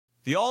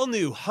The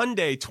all-new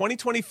Hyundai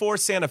 2024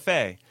 Santa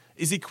Fe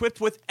is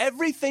equipped with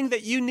everything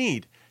that you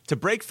need to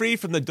break free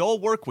from the dull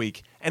work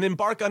week and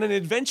embark on an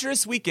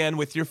adventurous weekend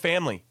with your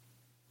family.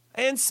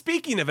 And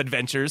speaking of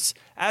adventures,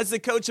 as the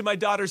coach of my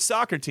daughter's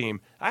soccer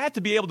team, I have to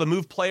be able to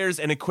move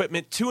players and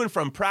equipment to and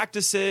from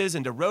practices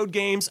and to road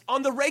games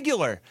on the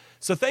regular.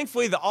 So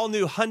thankfully, the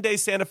all-new Hyundai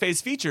Santa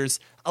Fe's features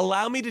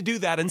allow me to do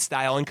that in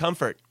style and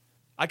comfort.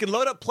 I can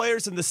load up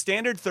players in the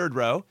standard third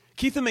row,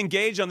 keep them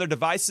engaged on their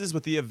devices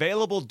with the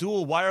available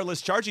dual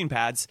wireless charging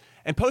pads,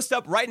 and post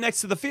up right next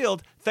to the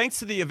field thanks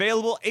to the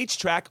available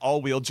H-Track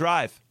all-wheel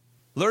drive.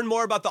 Learn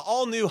more about the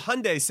all-new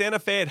Hyundai Santa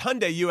Fe at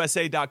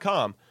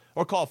HyundaiUSA.com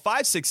or call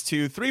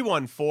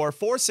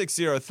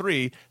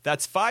 562-314-4603.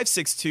 That's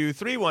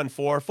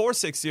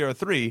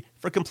 562-314-4603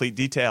 for complete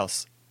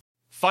details.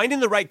 Finding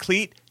the right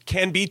cleat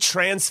can be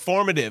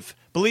transformative.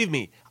 Believe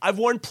me, I've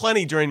worn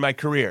plenty during my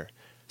career.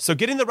 So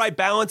getting the right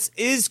balance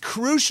is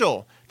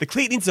crucial. The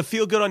cleat needs to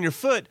feel good on your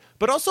foot,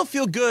 but also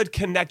feel good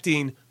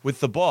connecting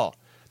with the ball.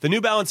 The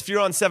New Balance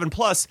Furon 7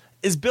 Plus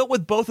is built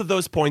with both of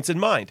those points in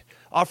mind,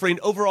 offering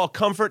overall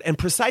comfort and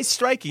precise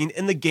striking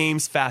in the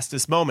game's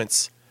fastest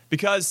moments.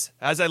 Because,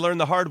 as I learned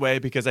the hard way,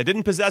 because I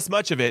didn't possess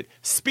much of it,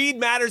 speed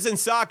matters in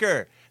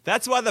soccer.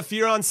 That's why the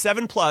Furon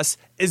 7 Plus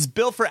is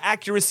built for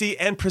accuracy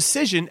and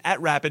precision at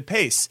rapid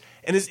pace,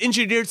 and is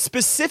engineered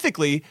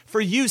specifically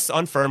for use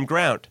on firm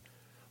ground.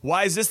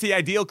 Why is this the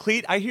ideal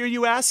cleat, I hear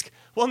you ask?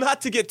 Well,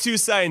 not to get too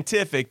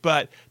scientific,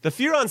 but the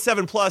Furon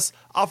 7 Plus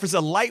offers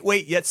a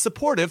lightweight yet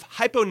supportive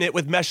hypo-knit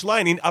with mesh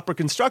lining upper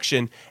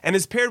construction and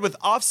is paired with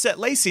offset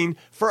lacing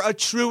for a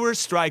truer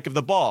strike of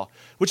the ball,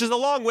 which is a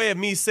long way of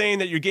me saying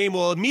that your game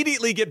will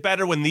immediately get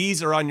better when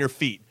these are on your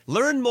feet.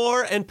 Learn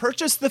more and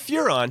purchase the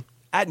Furon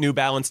at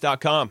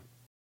newbalance.com.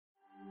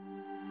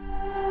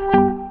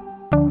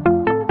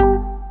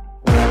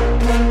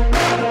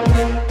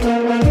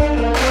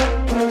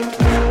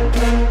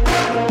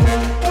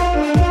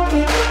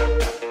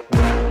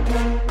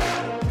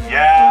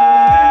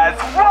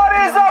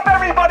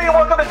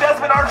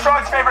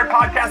 Armstrong's favorite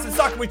podcast in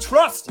soccer we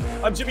trust.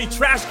 I'm Jimmy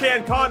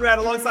Trashcan Conrad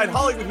alongside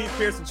Hollywood Heath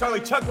Pierce and Charlie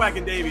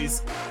Chuckwagon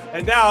Davies.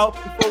 And now,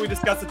 before we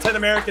discuss the 10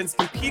 Americans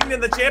competing in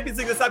the Champions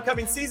League this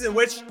upcoming season,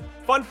 which,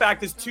 fun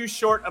fact, is too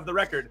short of the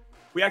record.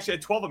 We actually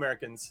had 12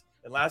 Americans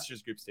in last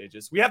year's group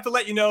stages. We have to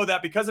let you know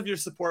that because of your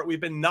support,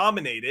 we've been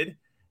nominated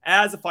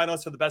as a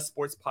finalist for the Best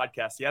Sports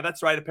Podcast. Yeah,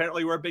 that's right.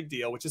 Apparently, we're a big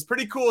deal, which is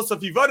pretty cool. So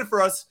if you voted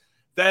for us,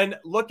 then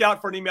look out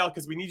for an email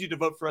because we need you to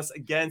vote for us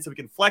again so we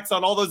can flex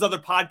on all those other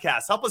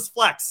podcasts. Help us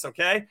flex,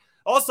 okay?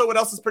 Also, what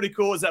else is pretty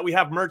cool is that we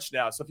have merch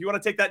now. So if you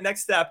want to take that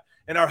next step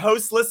in our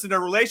host-listener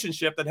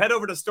relationship, then head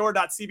over to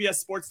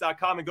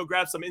store.cbssports.com and go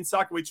grab some In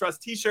Soccer We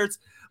Trust t-shirts,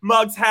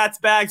 mugs, hats,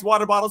 bags,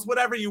 water bottles,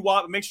 whatever you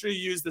want. But make sure you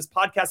use this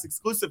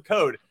podcast-exclusive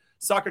code,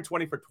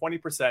 Soccer20, for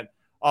 20%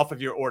 off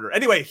of your order.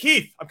 Anyway,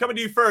 Heath, I'm coming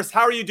to you first.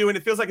 How are you doing?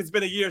 It feels like it's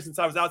been a year since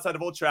I was outside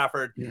of Old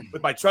Trafford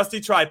with my trusty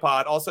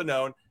tripod, also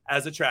known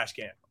as a trash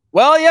can.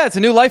 Well, yeah, it's a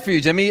new life for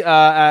you, Jimmy,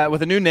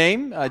 with a new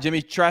name,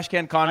 Jimmy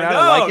Trashcan Conrad.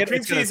 I like it.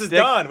 Cream cheese is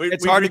done.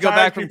 It's hard to go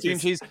back from cream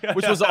cheese,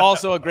 which was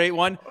also a great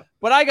one.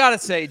 But I got to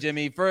say,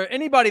 Jimmy, for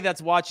anybody that's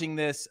watching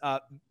this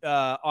on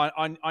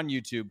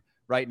YouTube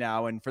right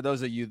now, and for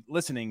those of you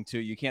listening to,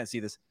 you can't see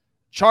this,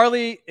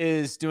 Charlie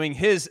is doing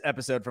his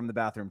episode from the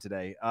bathroom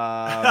today.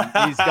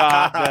 He's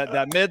got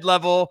that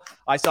mid-level.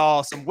 I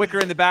saw some wicker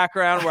in the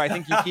background where I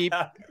think you keep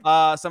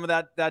some of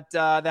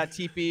that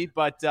teepee.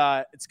 But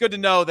it's good to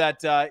know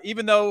that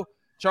even though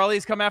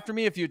Charlie's come after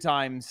me a few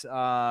times,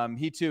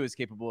 he too is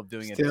capable of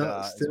doing it.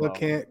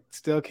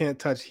 Still can't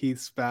touch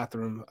Heath's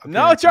bathroom. Apparently.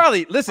 No,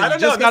 Charlie, listen, you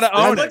just gotta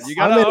own it. You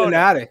gotta own it.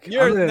 Attic.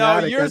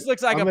 Yours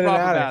looks like a proper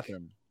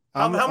bathroom.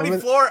 How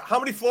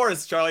many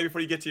floors, Charlie, before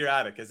you get to your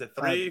attic? Is it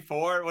 3,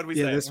 4? What do we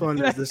say? This one's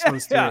 3.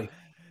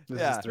 This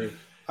is 3.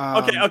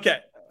 Okay.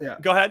 Yeah.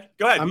 Go ahead.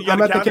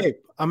 I'm at the Cape.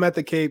 I'm at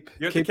the Cape.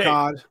 You're Cape the Cape.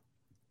 Cod.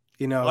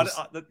 You know.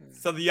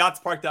 So the yacht's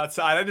parked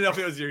outside. I didn't know if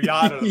it was your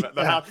yacht or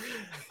the house.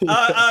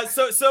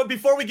 So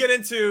before we get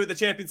into the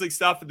Champions League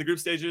stuff and the group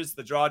stages,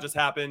 the draw just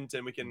happened,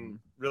 and we can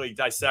really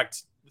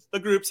dissect the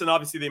groups and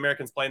obviously the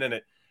Americans playing in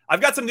it.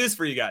 I've got some news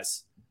for you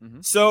guys.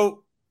 Mm-hmm.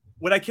 So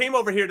when I came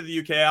over here to the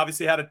UK, I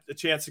obviously had a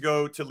chance to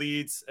go to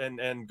Leeds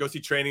and go see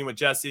training with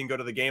Jesse and go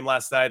to the game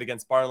last night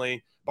against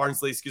Barnsley,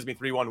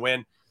 3-1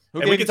 win.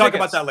 And we can talk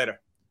about that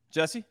later.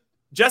 Jesse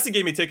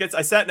gave me tickets. I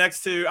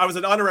was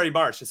an honorary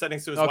Marsh. I sat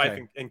next to his wife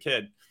and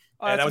kid.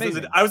 Oh, and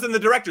I was in the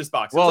director's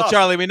box. Well,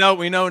 Charlie, we know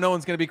no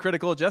one's going to be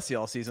critical of Jesse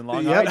all season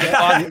long. Yeah,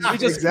 he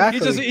just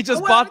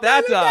bought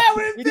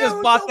that. He just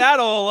bought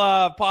that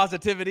whole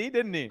positivity,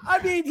 didn't he?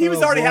 I mean, he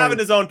was already having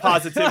his own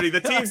positivity.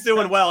 The team's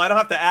doing well. I don't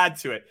have to add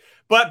to it.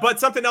 But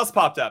something else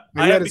popped up.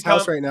 Are you at his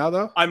house right now,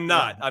 though? I'm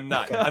not.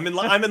 Okay. I'm in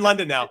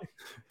London now.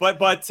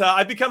 But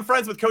I've become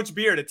friends with Coach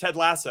Beard at Ted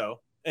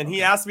Lasso, and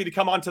he asked me to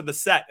come onto the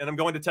set, and I'm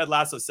going to Ted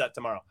Lasso's set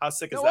tomorrow. How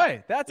sick is that? No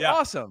way. That's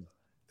awesome.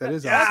 That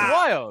is That's awesome.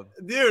 wild.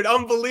 Dude,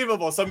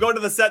 unbelievable. So I'm going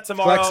to the set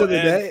tomorrow. Flex of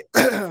the day.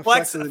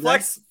 Flex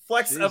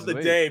of the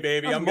day,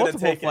 baby. I'm going to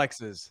take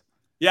flexes.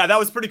 Yeah, that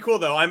was pretty cool,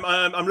 though.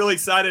 I'm really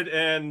excited,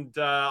 and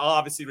I'll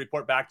obviously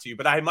report back to you.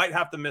 But I might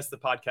have to miss the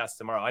podcast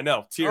tomorrow. I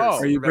know, tears. Oh,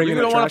 Are you bringing you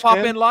a don't want to trash pop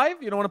can? in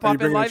live? You don't want to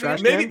pop in live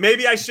again?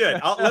 Maybe I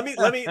should. Let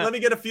me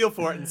get a feel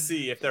for it and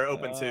see if they're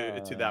open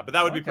to that. But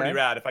that would be pretty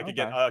rad if I could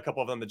get a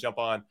couple of them to jump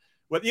on.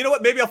 Well, you know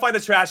what? Maybe I'll find a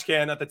trash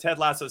can at the Ted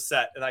Lasso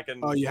set, and I can.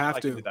 Oh, you have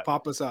to do that.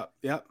 pop us up.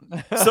 Yep.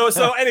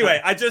 So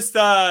anyway, I just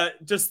thought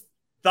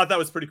that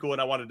was pretty cool,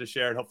 and I wanted to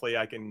share, and hopefully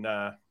I can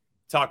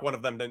talk one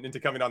of them into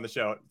coming on the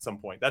show at some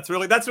point. That's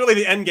really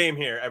the end game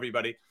here,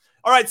 everybody.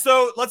 All right,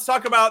 so let's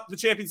talk about the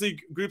Champions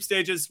League group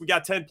stages. We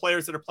got 10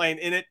 players that are playing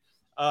in it.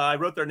 I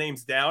wrote their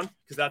names down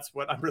because that's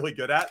what I'm really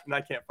good at, and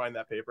I can't find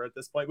that paper at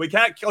this point.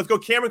 Let's go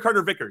Cameron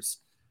Carter-Vickers.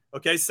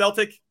 Okay,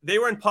 Celtic, they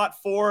were in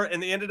pot 4,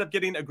 and they ended up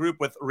getting a group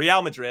with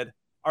Real Madrid,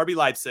 RB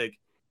Leipzig,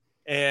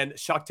 and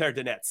Shakhtar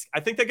Donetsk.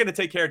 I think they're going to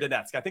take care of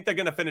Donetsk. I think they're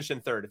going to finish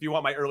in 3rd. If you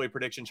want my early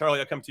prediction, Charlie,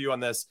 I'll come to you on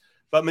this.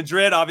 But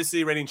Madrid,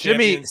 obviously, reigning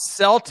champions. Jimmy,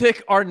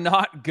 Celtic are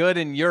not good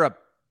in Europe.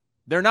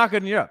 They're not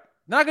good in Europe.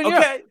 Not good in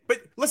Europe. Okay, but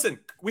listen,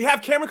 we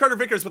have Cameron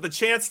Carter-Vickers with a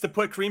chance to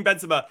put Karim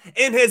Benzema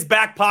in his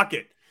back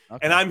pocket. Okay.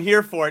 And I'm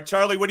here for it.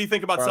 Charlie, what do you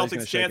think about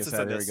Celtic's chances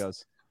of this? There he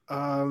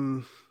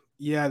goes.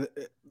 Yeah,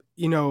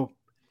 you know,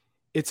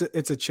 it's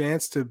a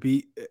chance to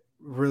beat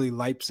really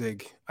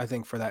Leipzig, I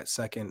think, for that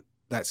second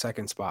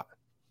spot.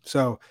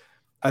 So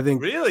I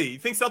think really, you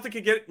think Celtic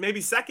could get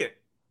maybe second?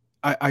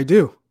 I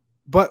do,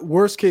 but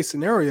worst case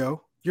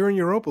scenario, you're in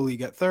Europa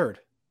League at 3rd.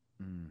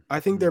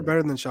 I think they're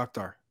better than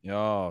Shakhtar.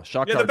 Yo,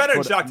 Shakhtar. Yeah, they're better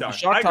than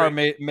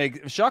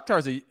Shakhtar.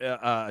 Shakhtar's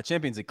a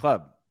Champions League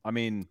club. I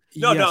mean,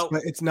 no,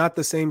 but it's not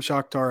the same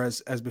Shakhtar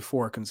as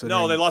before. Considering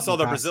no, they lost all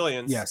their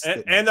Brazilians. Yes,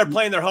 and they're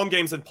playing their home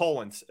games in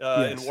Poland,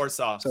 in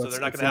Warsaw, so they're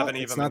not going to have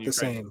any of them. It's not in the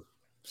Ukraine. same.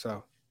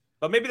 So,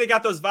 but maybe they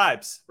got those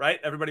vibes, right?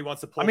 Everybody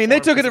wants to pull. I mean, they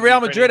took it to Real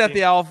Madrid at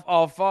the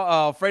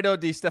Alfredo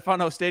Di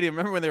Stefano Stadium.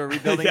 Remember when they were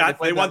rebuilding? Yeah,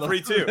 they won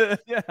 3-2.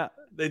 Yeah,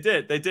 they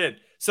did.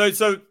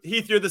 So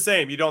Heath, you're the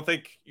same. You don't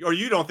think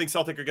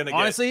Celtic are going to get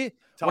honestly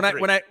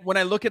when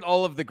I look at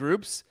all of the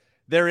groups,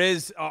 there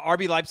is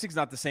RB Leipzig's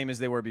not the same as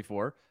they were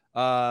before.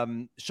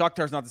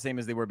 Shakhtar's not the same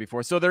as they were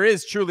before. So there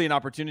is truly an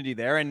opportunity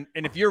there. And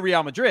if you're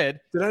Real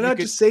Madrid, did I not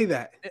just say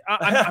that?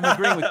 I'm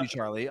agreeing with you,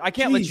 Charlie. I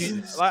can't let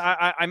you.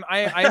 I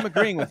am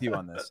agreeing with you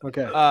on this.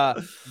 Okay.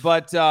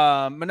 But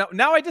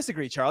now I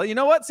disagree, Charlie. You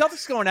know what?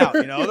 Celtics going out.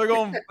 You know they're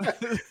going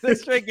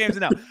straight games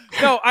now.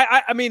 No,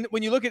 I mean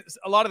when you look at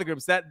a lot of the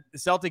groups that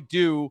Celtic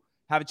do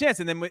have a chance.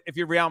 And then if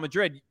you're Real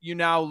Madrid, you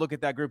now look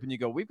at that group and you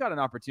go, we've got an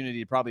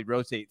opportunity to probably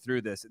rotate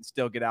through this and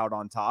still get out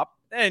on top.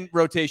 And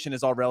rotation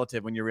is all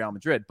relative when you're Real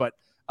Madrid. But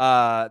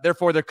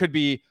therefore, there could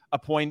be a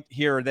point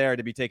here or there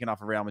to be taken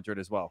off of Real Madrid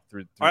as well.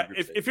 All right,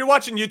 if you're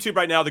watching YouTube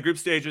right now, the group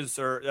stages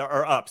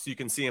are up so you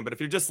can see them. But if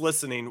you're just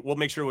listening, we'll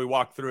make sure we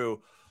walk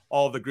through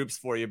all of the groups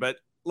for you. But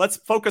let's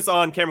focus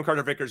on Cameron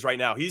Carter-Vickers right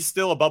now. He's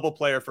still a bubble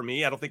player for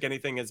me. I don't think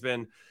anything has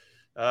been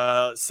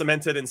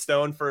cemented in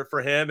stone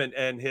for him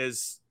and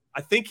his – I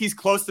think he's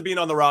close to being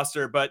on the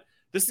roster, but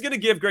this is going to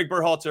give Greg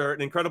Berhalter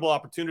an incredible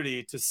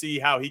opportunity to see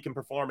how he can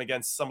perform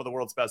against some of the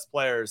world's best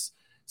players.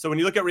 So when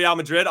you look at Real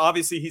Madrid,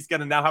 obviously he's going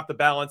to now have to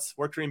balance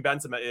where Karim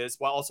Benzema is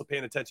while also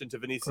paying attention to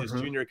Vinicius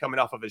Jr. coming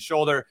off of his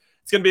shoulder.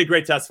 It's going to be a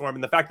great test for him.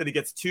 And the fact that he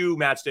gets 2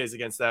 match days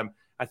against them,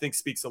 I think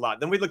speaks a lot.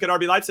 Then we look at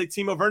RB Leipzig.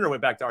 Timo Werner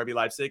went back to RB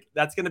Leipzig.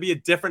 That's going to be a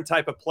different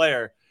type of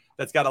player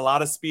that's got a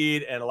lot of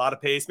speed and a lot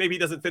of pace. Maybe he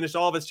doesn't finish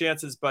all of his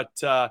chances, but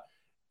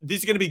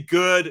these are going to be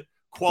good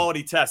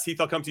quality tests. Heath,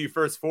 I'll come to you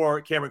first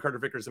for Cameron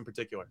Carter-Vickers in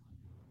particular.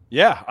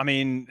 Yeah, I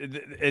mean,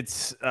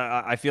 it's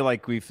I feel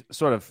like we've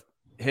sort of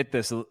hit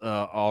this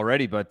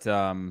already, but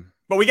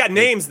we got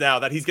names now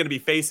that he's going to be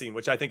facing,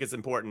 which I think is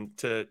important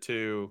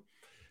to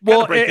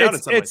well,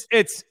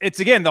 it's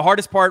again the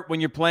hardest part when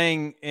you're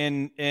playing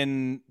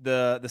in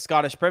the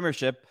Scottish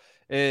Premiership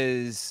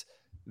is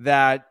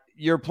that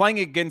you're playing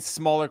against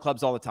smaller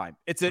clubs all the time.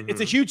 It's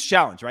a huge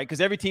challenge, right?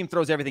 Because every team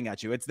throws everything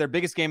at you. It's their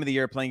biggest game of the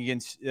year playing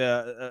against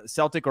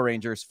Celtic or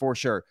Rangers for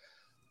sure.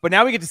 But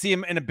now we get to see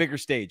him in a bigger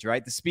stage,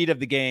 right? The speed of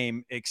the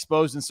game,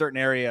 exposed in certain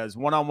areas,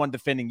 one-on-one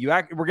defending.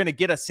 We're going to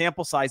get a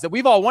sample size that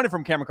we've all wanted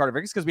from Cameron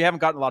Carter-Vickers because we haven't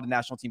gotten a lot of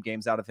national team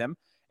games out of him.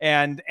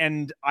 And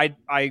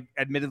I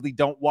admittedly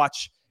don't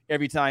watch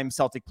every time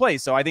Celtic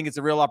plays. So I think it's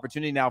a real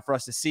opportunity now for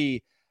us to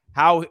see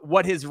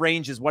what his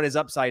range is, what his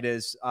upside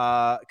is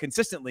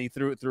consistently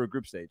through a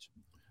group stage.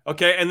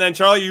 Okay, and then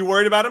Charlie, you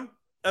worried about him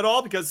at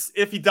all? Because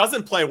if he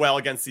doesn't play well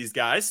against these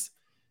guys,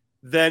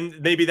 then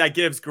maybe that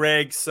gives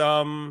Greg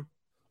some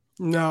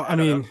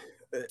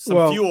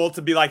fuel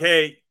to be like,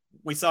 hey,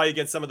 we saw you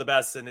against some of the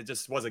best and it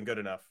just wasn't good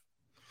enough.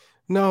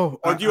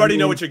 No. Or do you already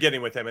know what you're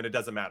getting with him and it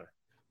doesn't matter?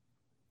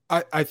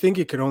 I think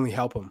it could only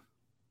help him.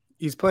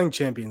 He's playing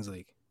Champions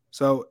League.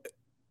 So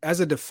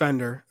as a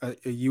defender, a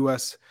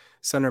U.S.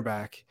 center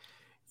back,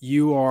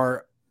 you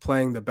are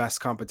playing the best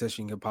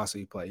competition you could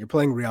possibly play. You're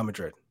playing Real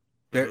Madrid.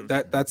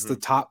 That's the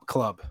top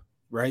club,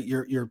 right?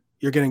 You're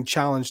getting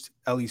challenged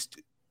at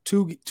least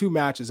two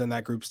matches in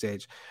that group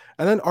stage.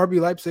 And then RB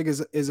Leipzig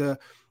is a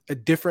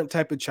different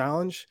type of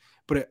challenge,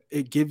 but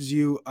it gives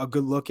you a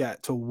good look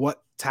at to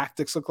what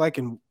tactics look like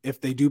and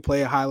if they do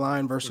play a high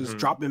line versus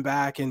dropping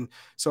back. And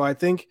so I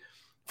think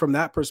from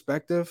that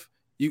perspective,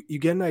 you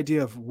get an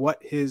idea of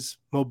what his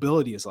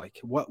mobility is like,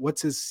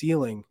 what's his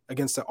ceiling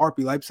against the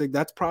RB Leipzig.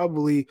 That's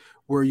probably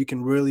where you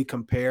can really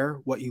compare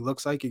what he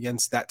looks like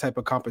against that type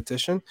of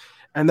competition.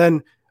 And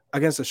then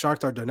against the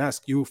Shakhtar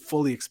Donetsk, you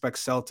fully expect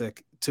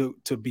Celtic to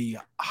be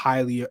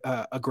highly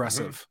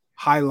aggressive,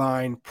 high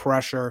line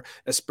pressure,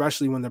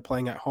 especially when they're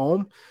playing at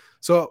home.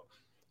 So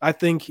I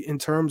think in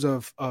terms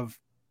of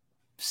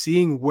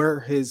seeing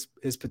where his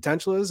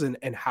potential is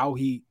and how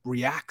he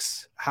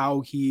reacts,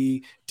 how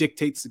he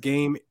dictates the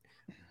game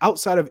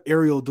outside of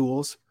aerial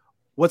duels,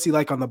 what's he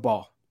like on the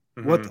ball?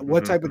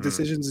 What type of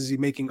decisions is he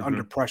making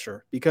under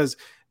pressure? Because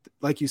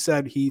like you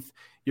said, Heath,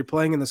 you're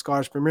playing in the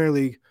Scottish Premier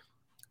League,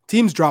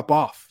 teams drop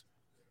off.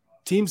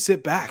 Teams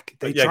sit back.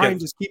 They try and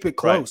just keep it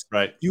close.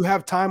 Right. You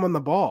have time on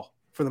the ball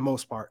for the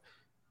most part.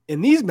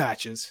 In these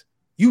matches,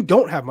 you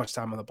don't have much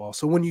time on the ball.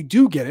 So when you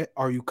do get it,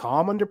 are you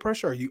calm under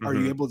pressure? Are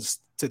you able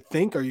to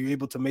think? Are you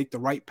able to make the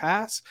right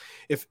pass?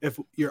 If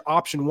your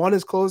option 1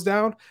 is closed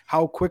down,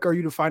 how quick are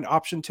you to find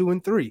option 2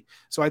 and 3?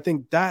 So I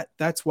think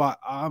that's why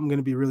I'm going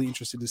to be really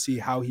interested to see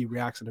how he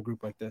reacts in a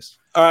group like this.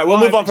 All right, we'll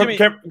move on from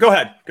Jimmy, go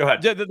ahead.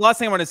 The last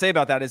thing I want to say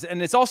about that is,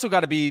 and it's also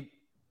got to be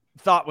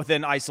thought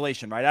within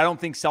isolation, right? I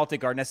don't think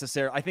Celtic are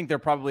necessary. I think they're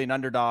probably an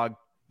underdog.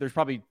 There's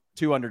probably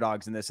 2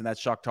 underdogs in this, and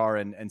that's Shakhtar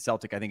and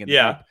Celtic, I think, in the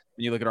group,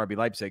 when you look at RB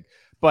Leipzig.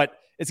 But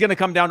it's going to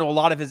come down to a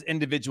lot of his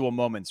individual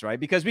moments, right?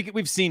 Because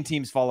we've seen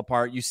teams fall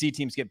apart. You see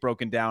teams get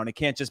broken down. It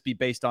can't just be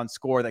based on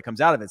score that comes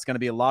out of it. It's going to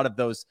be a lot of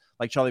those,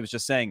 like Charlie was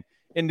just saying,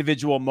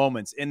 individual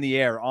moments in the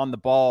air, on the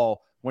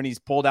ball, when he's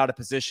pulled out of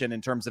position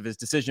in terms of his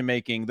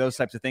decision-making, those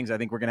types of things. I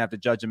think we're going to have to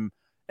judge him.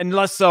 And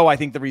less so, I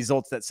think, the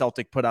results that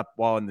Celtic put up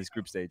while in this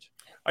group stage.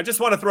 I just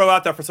want to throw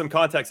out there for some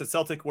context that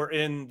Celtic were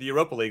in the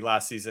Europa League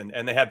last season,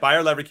 and they had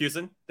Bayer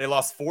Leverkusen. They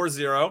lost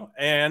 4-0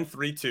 and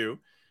 3-2.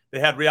 They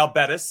had Real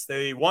Betis.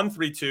 They won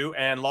 3-2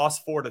 and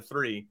lost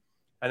 4-3.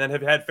 And then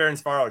have had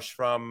Ferencváros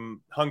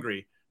from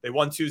Hungary. They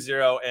won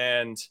 2-0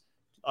 and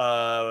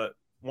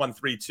won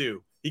 3-2.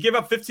 He gave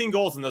up 15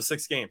 goals in those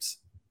 6 games,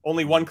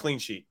 only 1 clean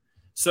sheet.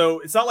 So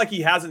it's not like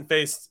he hasn't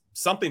faced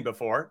something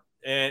before.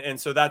 And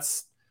so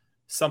that's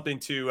something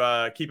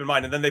to keep in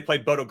mind. And then they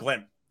played Bodo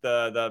Glimt.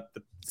 The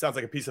sounds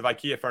like a piece of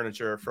IKEA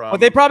furniture from. But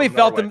they probably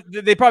felt them.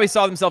 They probably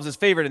saw themselves as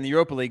favored in the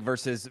Europa League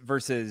versus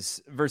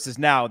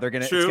now. They're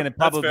gonna. True, it's gonna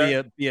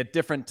probably be a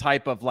different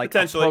type of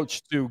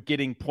approach to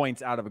getting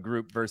points out of a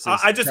group versus.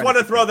 I just want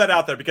to throw that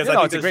out there because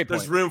I think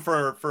there's room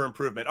for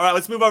improvement. All right,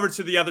 let's move over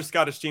to the other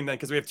Scottish team then,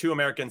 because we have 2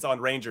 Americans on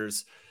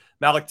Rangers,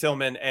 Malik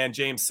Tillman and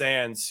James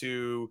Sands,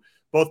 who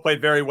both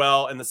played very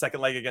well in the second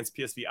leg against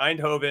PSV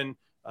Eindhoven.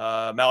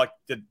 Malik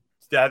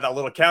had that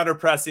little counter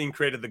pressing,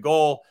 created the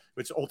goal,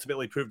 which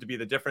ultimately proved to be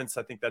the difference.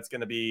 I think that's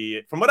going to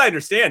be, from what I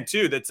understand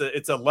too,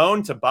 it's a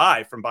loan to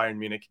buy from Bayern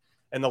Munich,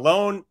 and the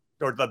loan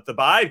or the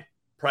buy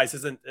price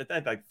isn't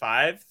like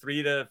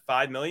 3 to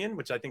 5 million,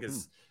 which I think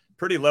is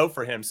pretty low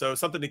for him. So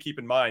something to keep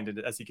in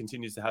mind as he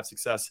continues to have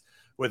success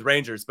with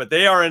Rangers. But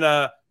they are in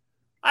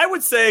I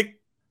would say,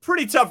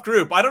 pretty tough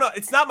group. I don't know.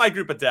 It's not my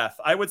group of death.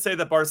 I would say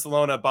that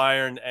Barcelona,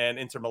 Bayern, and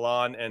Inter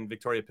Milan and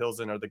Victoria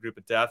Pilsen are the group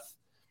of death.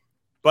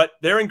 But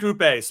they're in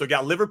Group A. So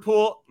got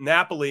Liverpool,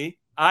 Napoli,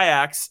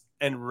 Ajax,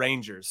 and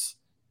Rangers.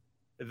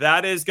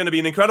 That is going to be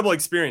an incredible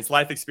experience,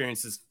 life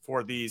experiences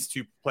for these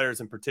 2 players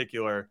in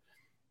particular.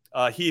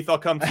 Heath, I'll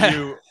come to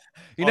you.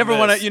 You never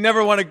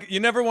want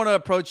to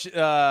approach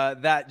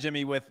that,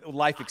 Jimmy, with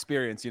life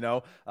experience. In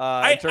terms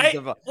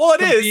of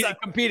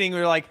competing.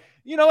 We're like,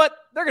 you know what?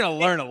 They're going to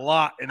learn a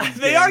lot in these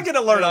They are going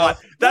to learn a lot.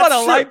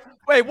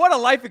 What a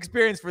life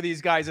experience for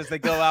these guys as they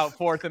go out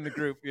 4th in the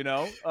group,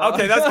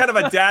 Okay, that's kind of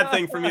a dad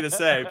thing for me to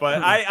say,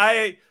 but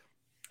I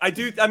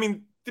do. I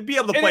mean, to be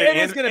able to play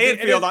Anfield,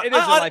 it is a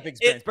life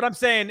experience. But I'm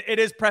saying it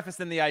is prefaced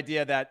in the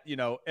idea that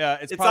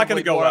it's probably not going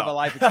to go more of a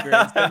life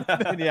experience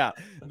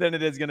than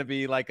it is going to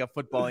be like a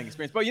footballing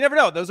experience. But you never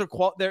know. Those are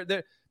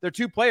they're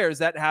 2 players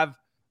that have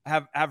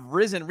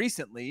risen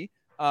recently.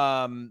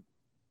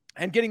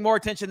 And getting more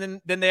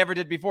attention than they ever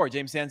did before.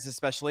 James Sands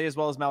especially, as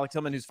well as Malik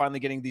Tillman, who's finally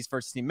getting these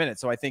first team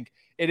minutes. So I think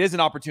it is an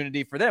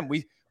opportunity for them.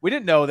 We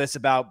didn't know this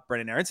about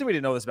Brendan Aronson. We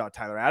didn't know this about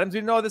Tyler Adams. We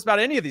didn't know this about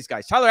any of these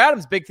guys. Tyler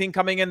Adams' big thing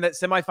coming in that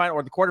semifinal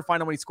or the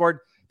quarterfinal when he scored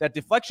that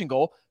deflection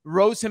goal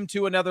rose him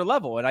to another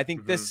level. And I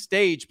think this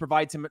stage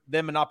provides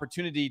them an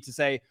opportunity to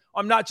say,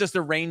 I'm not just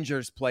a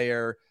Rangers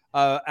player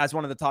as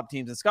one of the top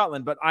teams in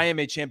Scotland, but I am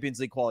a Champions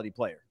League quality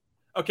player.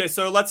 Okay,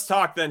 so let's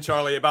talk then,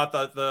 Charlie, about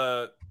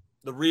the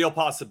real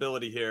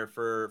possibility here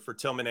for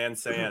Tillman and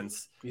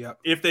Sands.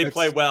 If they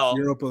play well.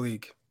 Europa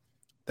League.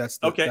 That's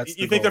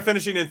you think they're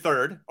finishing in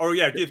 3rd? Or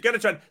you've got to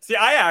try. See,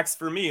 Ajax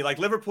for me, like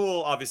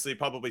Liverpool, obviously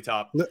probably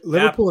top.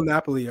 Liverpool and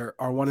Napoli are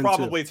 1 and 2.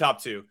 Probably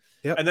top 2.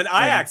 Yep. And then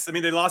Ajax, I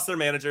mean, they lost their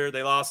manager.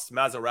 They lost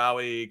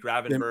Mazraoui,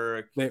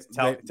 Gravenberg,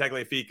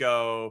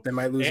 Tagliafico. They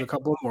might lose a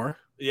couple more.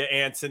 Yeah,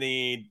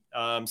 Anthony.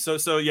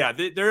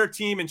 They're a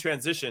team in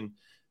transition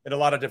in a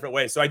lot of different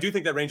ways. So I do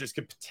think that Rangers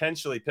could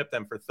potentially pip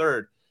them for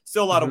 3rd.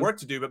 Still a lot of work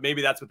to do, but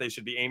maybe that's what they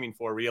should be aiming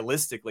for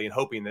realistically and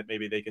hoping that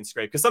maybe they can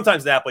scrape. Because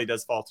sometimes Napoli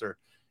does falter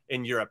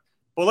in Europe.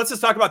 But let's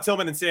just talk about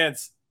Tillman and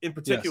Sands in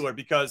particular,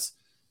 because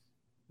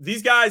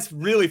these guys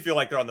really feel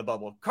like they're on the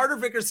bubble. Carter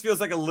Vickers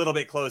feels like a little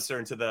bit closer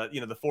into the,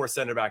 the 4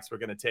 center backs we're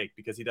going to take,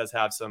 because he does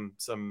have some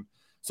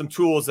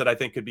tools that I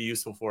think could be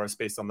useful for us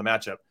based on the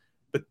matchup.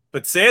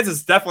 But Sands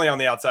is definitely on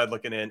the outside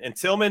looking in, and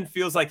Tillman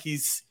feels like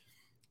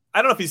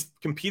I don't know if he's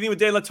competing with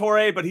De La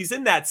Torre, but he's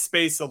in that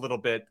space a little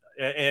bit.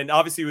 And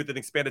obviously with an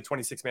expanded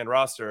 26-man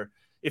roster,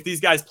 if these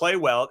guys play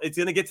well, it's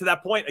going to get to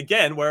that point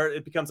again where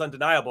it becomes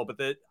undeniable. But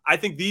I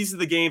think these are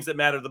the games that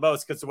matter the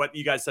most, because of what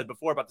you guys said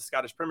before about the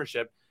Scottish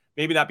Premiership,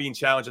 maybe not being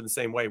challenged in the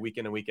same way week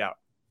in and week out.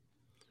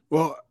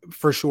 Well,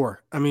 for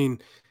sure. I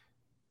mean,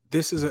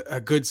 this is a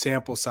good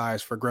sample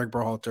size for Greg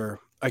Berhalter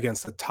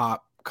against the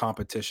top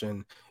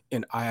competition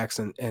in Ajax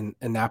and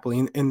Napoli.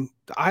 And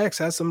the Ajax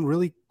has some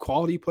really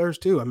quality players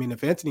too. I mean,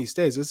 if Anthony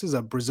stays, this is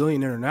a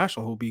Brazilian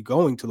international who'll be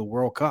going to the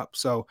World Cup.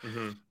 So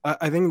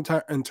I think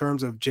in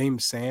terms of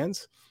James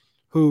Sands,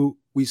 who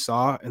we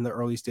saw in the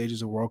early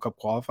stages of World Cup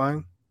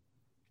qualifying,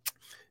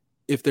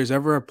 if there's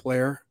ever a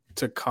player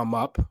to come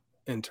up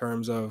in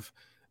terms of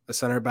a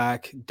center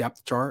back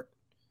depth chart,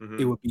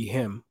 it would be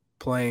him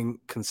playing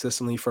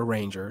consistently for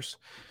Rangers,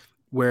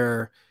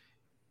 where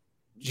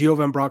Gio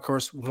Van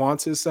Bronckhorst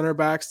wants his center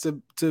backs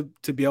to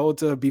be able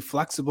to be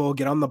flexible,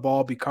 get on the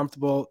ball, be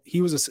comfortable. He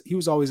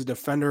was always a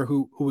defender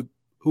who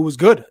was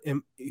good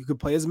and he could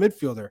play as a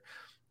midfielder.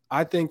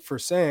 I think for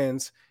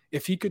Sands,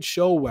 if he could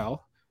show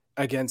well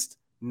against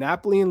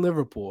Napoli and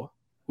Liverpool,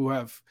 who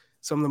have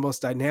some of the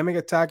most dynamic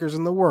attackers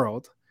in the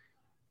world,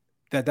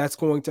 that's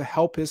going to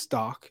help his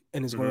stock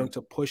and is going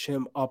to push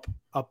him up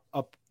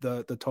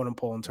the totem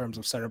pole in terms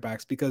of center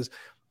backs. Because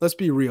let's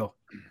be real,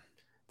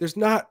 there's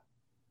not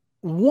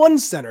one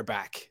center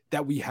back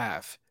that we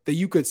have that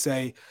you could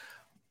say,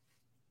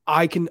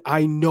 I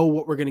know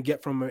what we're going to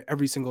get from him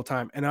every single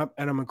time. And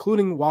I'm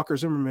including Walker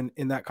Zimmerman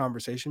in that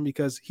conversation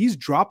because he's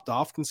dropped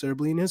off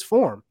considerably in his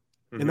form.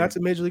 And that's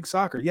in Major League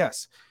Soccer.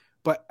 Yes.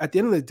 But at the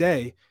end of the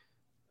day,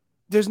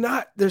 there's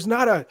not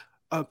a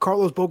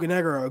Carlos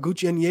Bocanegra or a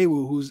Gucci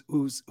Onyewu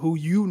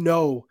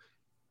who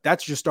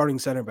that's your starting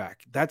center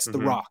back. That's the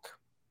rock.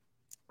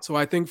 So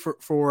I think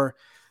for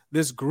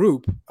this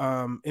group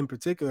in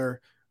particular,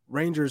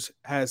 Rangers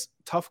has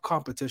tough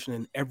competition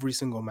in every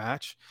single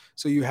match.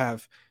 So you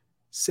have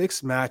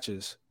 6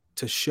 matches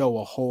to show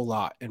a whole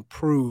lot and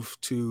prove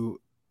to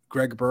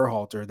Greg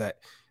Berhalter that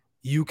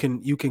you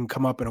can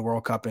come up in a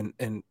World Cup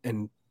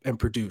and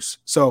produce.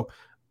 So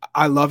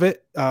I love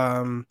it.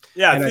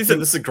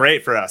 This is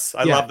great for us.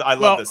 I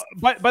love this.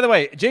 By the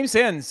way, James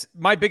Sands,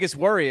 my biggest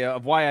worry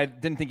of why I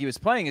didn't think he was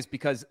playing is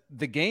because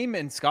the game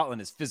in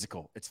Scotland is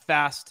physical. It's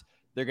fast.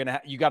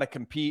 You got to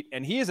compete,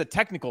 and he is a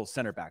technical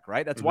center back,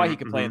 right? That's why he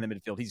can play in the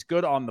midfield. He's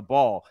good on the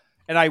ball,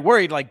 and I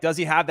worried, does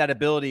he have that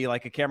ability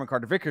like a Cameron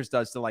Carter-Vickers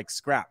does to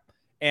scrap?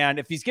 And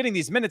if he's getting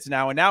these minutes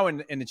now, and now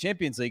in the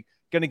Champions League,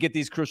 going to get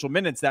these crucial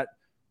minutes that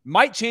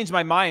might change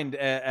my mind,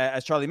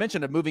 as Charlie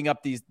mentioned, of moving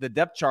up the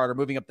depth chart or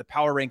moving up the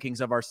power rankings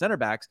of our center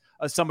backs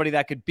as somebody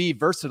that could be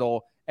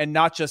versatile and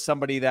not just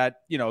somebody that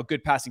a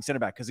good passing center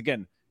back. Because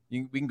again,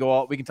 we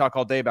can talk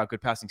all day about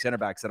good passing center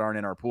backs that aren't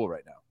in our pool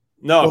right now.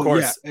 No, of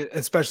course. Yeah,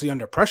 especially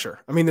under pressure.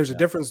 I mean, there's a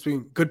difference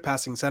between good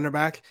passing center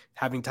back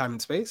having time and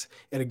space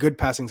and a good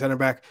passing center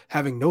back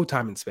having no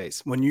time and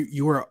space. When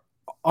you are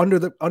under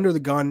the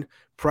gun,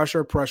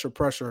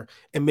 pressure,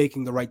 and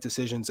making the right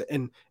decisions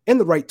and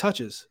the right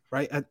touches,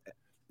 right?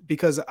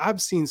 Because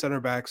I've seen center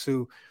backs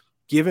who,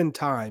 given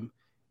time,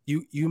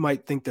 you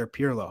might think they're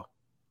Pirlo.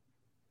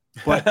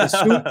 But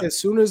as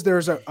soon as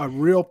there's a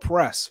real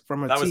press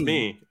from a team. That was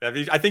me.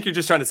 I think you're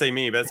just trying to say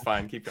me, but that's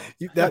fine. Keep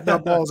going.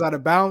 That ball's out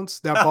of bounds.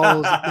 That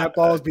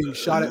ball is being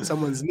shot at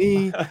someone's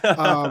knee.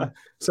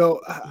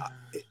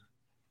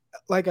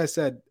 Like I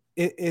said,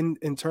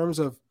 in terms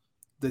of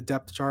the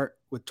depth chart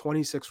with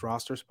 26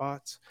 roster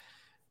spots,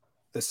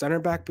 the center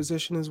back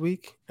position is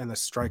weak and the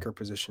striker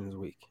position is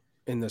weak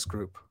in this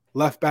group.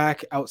 Left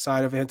back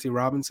outside of Anthony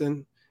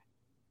Robinson,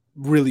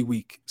 really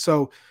weak.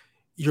 So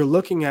you're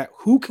looking at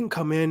who can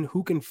come in,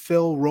 who can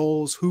fill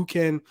roles,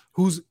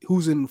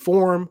 who's in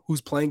form, who's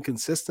playing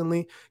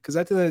consistently. Because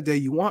at the end of the day,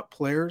 you want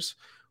players,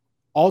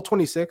 all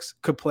 26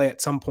 could play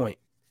at some point.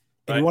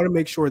 And you want to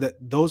make sure that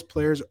those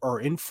players are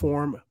in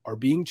form, are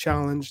being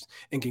challenged,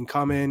 and can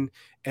come in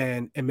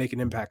and make an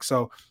impact.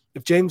 So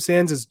if James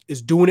Sands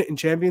is doing it in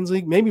Champions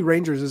League, maybe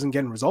Rangers isn't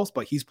getting results,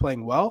 but he's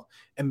playing well.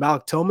 And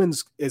Malik Tillman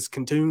is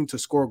continuing to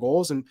score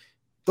goals. And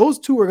those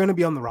two are going to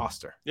be on the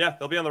roster. Yeah,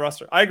 they'll be on the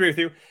roster. I agree with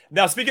you.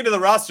 Now, speaking of the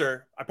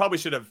roster, I probably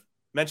should have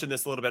mentioned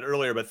this a little bit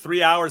earlier, but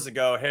 3 hours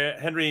ago,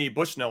 Henry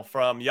Bushnell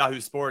from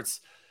Yahoo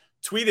Sports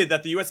tweeted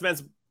that the U.S.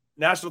 men's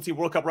national team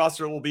World Cup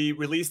roster will be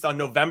released on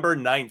November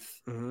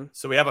 9th.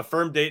 So we have a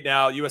firm date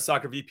now. U.S.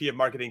 Soccer VP of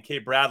Marketing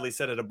Kate Bradley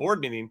said at a board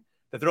meeting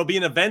that there will be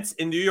an event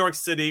in New York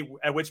City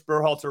at which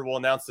Berhalter will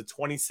announce the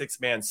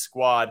 26-man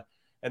squad,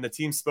 and the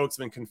team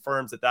spokesman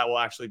confirms that will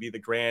actually be the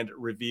grand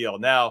reveal.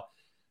 Now,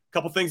 a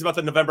couple things about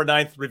the November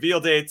 9th reveal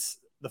dates.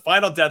 the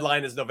final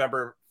deadline is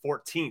November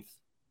 14th.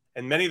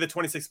 And many of the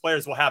 26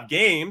 players will have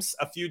games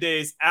a few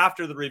days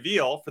after the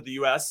reveal for the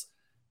U.S.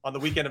 on the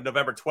weekend of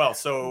November 12th.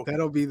 So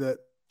that'll be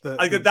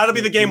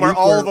the game where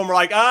all of them are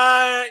like,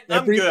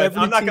 I'm good.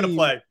 I'm not going to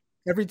play.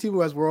 Every team who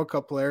has World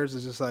Cup players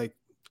is just like,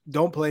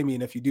 don't play me.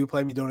 And if you do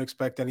play me, don't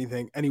expect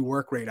any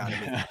work rate out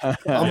of me.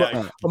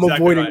 I'm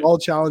avoiding all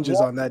challenges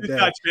on that day.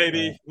 Touch,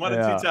 baby. 1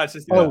 or 2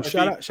 touches.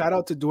 Shout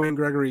out to Dwayne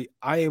Gregory.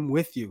 I am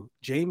with you.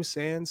 James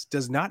Sands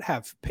does not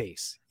have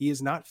pace. He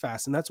is not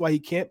fast. And that's why he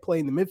can't play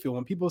in the midfield.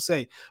 When people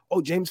say, oh,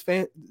 James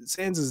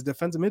Sands is a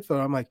defensive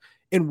midfielder, I'm like,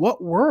 in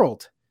what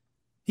world?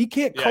 He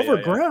can't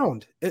cover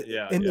ground.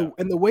 In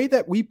the way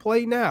that we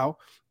play now,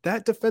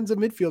 that defensive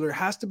midfielder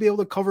has to be able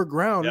to cover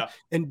ground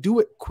and do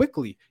it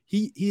quickly.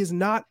 He is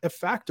not a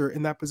factor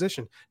in that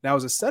position. Now,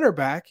 as a center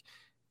back,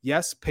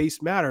 yes,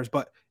 pace matters,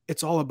 but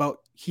it's all about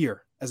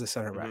here as a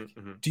center back.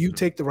 Do you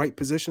take the right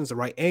positions, the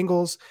right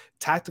angles?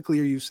 Tactically,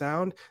 are you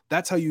sound?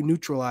 That's how you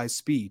neutralize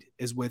speed,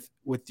 is with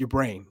your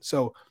brain.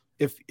 So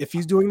if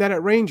he's doing that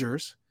at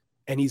Rangers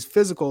and he's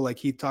physical, like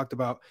he talked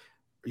about,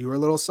 you were a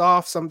little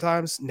soft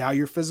sometimes. Now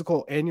you're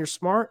physical and you're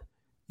smart.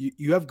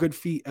 You have good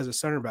feet as a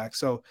center back,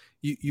 so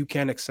you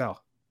can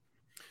excel.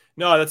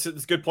 No, that's a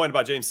good point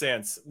about James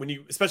Sands.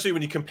 Especially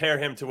when you compare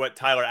him to what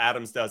Tyler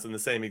Adams does in the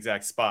same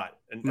exact spot,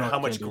 and how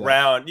much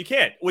ground you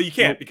can't. Well, you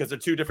can't because they're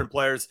two different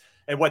players,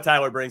 and what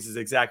Tyler brings is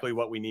exactly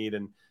what we need,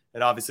 and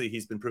obviously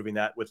he's been proving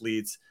that with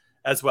Leeds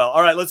as well.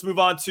 All right, let's move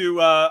on to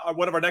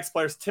one of our next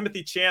players,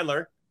 Timothy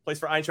Chandler, plays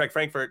for Eintracht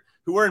Frankfurt,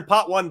 who were in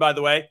pot 1, by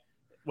the way.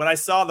 When I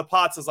saw the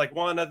pots, I was like,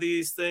 one of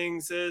these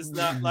things is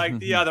not like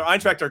the other.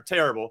 Eintracht are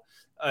terrible.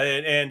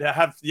 And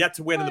have yet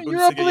to win in the Bundesliga.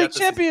 Europa League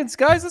champions,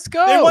 guys. Let's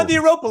go. They won the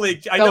Europa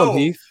League. Tell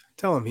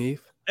him,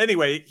 Heath.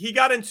 Anyway, he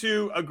got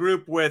into a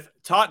group with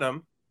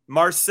Tottenham,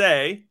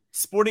 Marseille,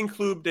 Sporting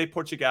Clube de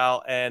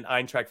Portugal, and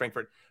Eintracht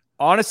Frankfurt.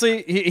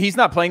 Honestly, he's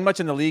not playing much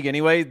in the league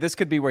anyway. This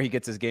could be where he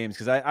gets his games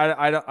because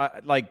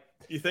I like.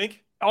 You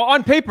think?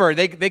 On paper,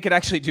 they could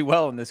actually do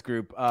well in this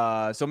group.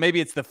 So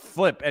maybe it's the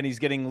flip, and he's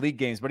getting league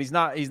games, but he's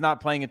not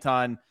playing a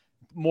ton.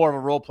 More of a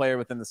role player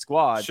within the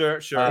squad.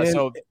 Sure.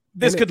 So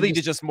this could lead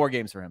to just more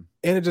games for him.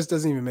 And it just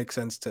doesn't even make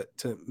sense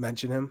to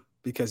mention him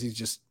because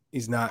he's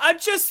not.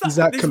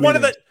 He's one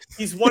of the.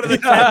 He's one of the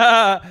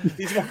 10.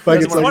 He's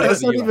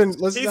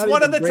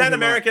one of the 10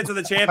 Americans in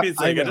the Champions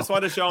League. I just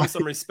want to show him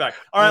some respect.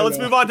 All right, let's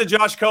move on to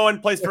Josh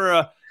Cohen. Plays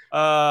for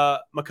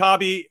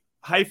Maccabi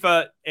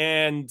Haifa,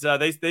 and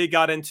they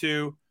got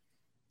into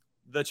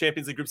the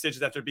Champions League group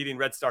stages after beating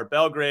Red Star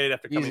Belgrade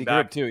after coming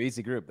back.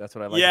 Easy group. That's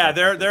what I like. Yeah,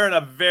 they're in a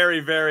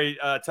very, very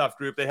tough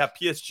group. They have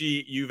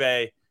PSG,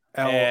 Juve,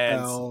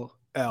 and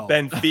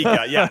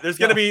Benfica. Yeah, there's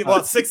going to be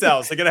 6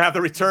 L's. They're going to have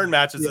the return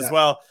matches as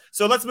well.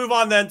 So let's move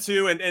on then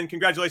to and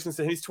congratulations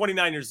to him. He's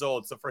 29 years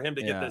old. So for him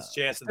to get this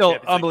chance, still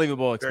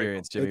unbelievable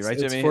experience, Jimmy. Right,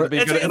 Jimmy?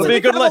 It'll be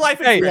a good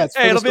life experience.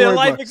 Hey, it'll be a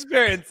life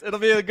experience. It'll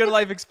be a good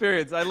life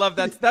experience. I love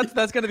that.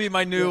 That's going to be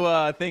my new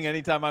thing.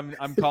 Anytime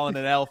I'm calling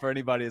an L for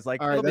anybody, it's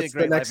like it'll be a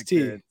great life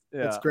experience.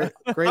 Yeah. That's great.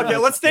 Okay,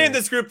 let's stay in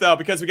this group though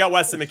because we got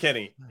Weston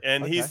McKennie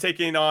and he's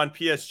taking on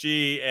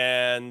PSG,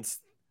 and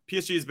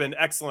PSG has been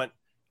excellent.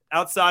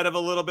 Outside of a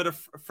little bit of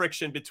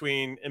friction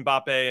between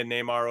Mbappe and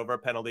Neymar over a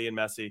penalty and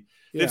Messi.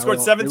 They've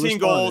scored 17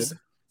 goals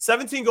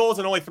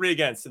and only 3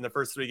 against in the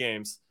first 3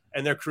 games.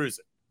 And they're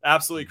cruising,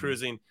 absolutely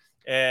cruising.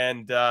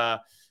 And that's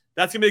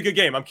going to be a good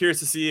game. I'm curious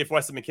to see if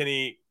Weston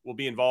McKennie will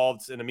be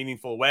involved in a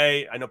meaningful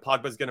way. I know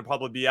Pogba's going to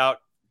probably be out.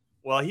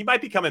 Well, he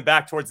might be coming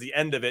back towards the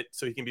end of it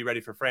so he can be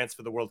ready for France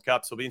for the World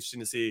Cup. So it'll be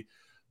interesting to see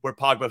where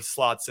Pogba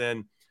slots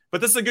in.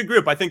 But this is a good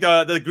group. I think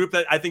the group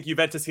that I think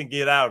Juventus can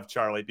get out of,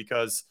 Charlie,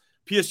 because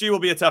PSG will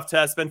be a tough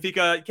test.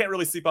 Benfica, you can't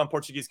really sleep on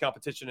Portuguese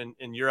competition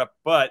in Europe,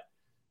 but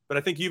I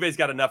think Juve's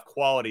got enough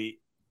quality.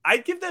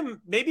 I'd give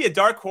them maybe a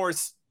dark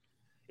horse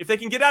if they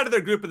can get out of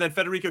their group, and then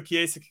Federico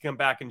Chiesa can come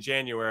back in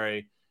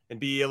January and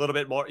be a little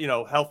bit more,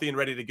 healthy and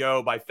ready to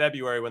go by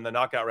February when the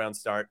knockout rounds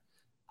start.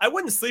 I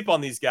wouldn't sleep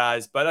on these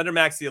guys, but under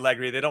Maxi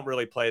Allegri, they don't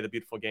really play the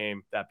beautiful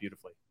game that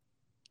beautifully.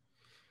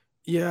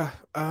 Yeah,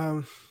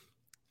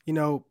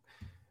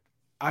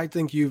 I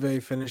think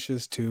Juve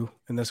finishes 2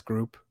 in this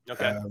group.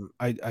 Okay.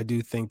 I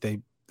do think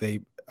they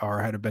are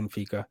ahead of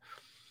Benfica.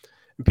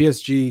 And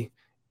PSG,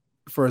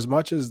 for as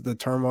much as the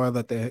turmoil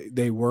that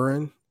they were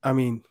in, I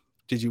mean,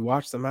 did you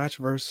watch the match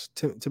versus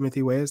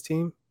Timothy Weah's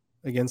team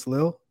against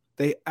Lille?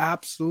 They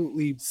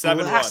absolutely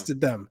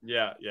blasted them.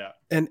 Yeah.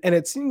 And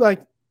it seemed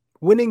like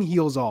winning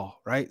heals all,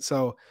 right?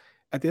 So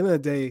at the end of the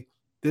day,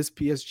 this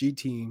PSG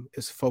team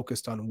is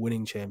focused on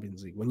winning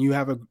Champions League. When you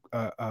have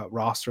a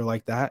roster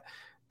like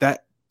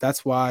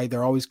that's why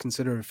they're always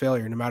considered a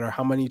failure, no matter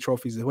how many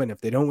trophies they win.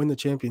 If they don't win the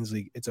Champions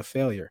League, it's a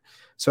failure.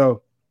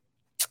 So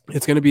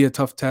it's going to be a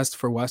tough test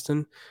for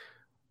Weston,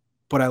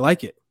 but I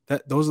like it.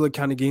 Those are the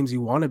kind of games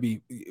you want to be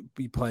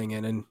playing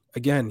in. And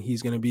again,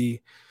 he's going to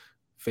be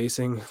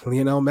facing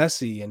Lionel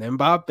Messi and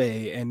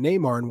Mbappe and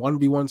Neymar in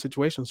 1v1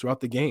 situations throughout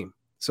the game.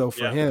 So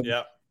for him,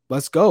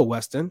 let's go,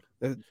 Weston.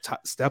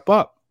 Step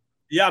up.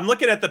 Yeah, I'm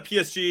looking at the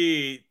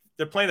PSG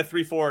they're playing a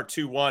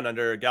 3-4-2-1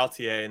 under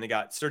Galtier, and they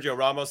got Sergio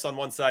Ramos on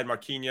one side,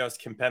 Marquinhos,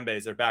 Kimpembe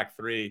is their back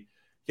three.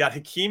 You got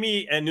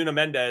Hakimi and Nuno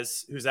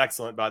Mendes, who's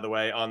excellent, by the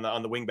way, on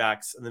the wing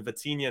backs, and then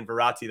Vitinha and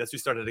Verratti. That's who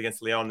started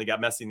against Lyon. They got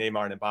Messi,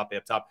 Neymar, and Mbappe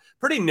up top.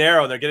 Pretty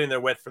narrow, and they're getting their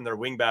width from their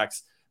wing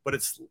backs, but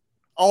it's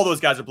all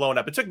those guys are blowing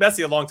up. It took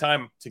Messi a long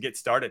time to get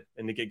started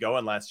and to get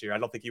going last year. I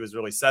don't think he was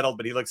really settled,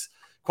 but he looks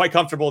quite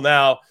comfortable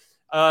now.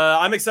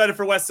 I'm excited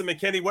for Weston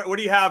McKennie. Where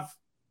do you have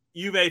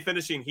Juve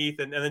finishing, Heath?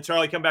 And then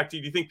Charlie, come back to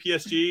you. Do you think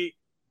PSG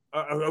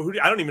I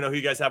don't even know who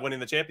you guys have winning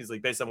the Champions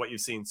League based on what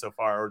you've seen so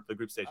far or the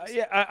group stages.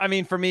 I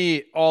mean, for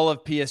me, all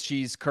of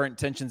PSG's current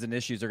tensions and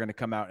issues are going to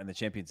come out in the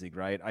Champions League,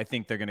 right? I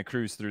think they're going to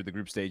cruise through the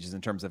group stages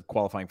in terms of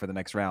qualifying for the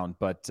next round,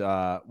 but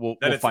we'll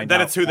find out.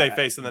 Then it's who they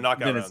face in the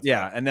knockout rounds.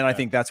 Yeah, and then I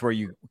think that's where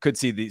you could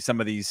see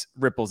some of these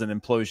ripples and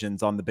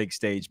implosions on the big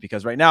stage,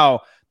 because right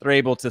now they're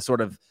able to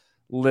sort of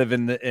live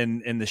in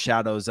the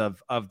shadows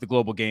of the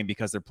global game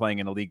because they're playing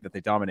in a league that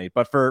they dominate.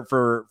 But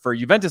for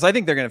Juventus, I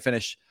think they're going to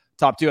finish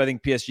top two. I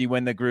think PSG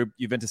win the group,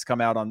 Juventus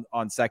come out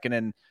on second,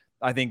 and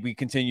I think we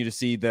continue to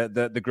see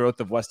the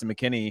growth of Weston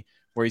McKennie,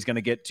 where he's going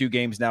to get 2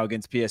 games now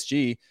against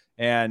PSG,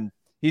 and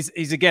he's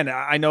again,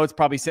 I know it's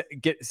probably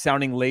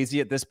sounding lazy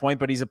at this point,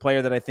 but he's a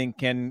player that I think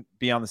can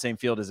be on the same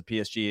field as a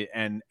PSG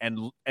and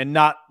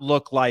not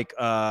look like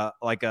a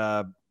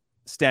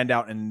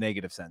standout in a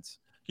negative sense.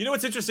 You know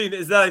what's interesting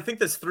is that I think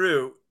this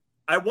through.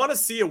 I want to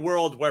see a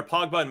world where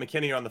Pogba and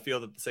McKennie are on the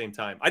field at the same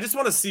time. I just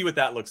want to see what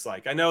that looks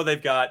like. I know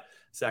they've got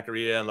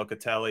Zakaria and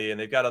Locatelli, and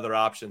they've got other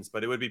options,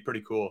 but it would be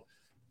pretty cool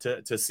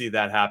to see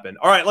that happen.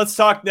 All right, let's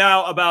talk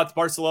now about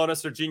Barcelona.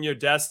 Serginho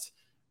Dest,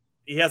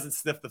 he hasn't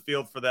sniffed the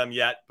field for them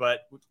yet,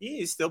 but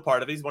he's still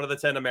part of it. He's one of the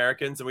 10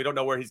 Americans, and we don't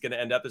know where he's going to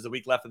end up. There's a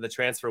week left in the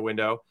transfer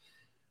window.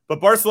 But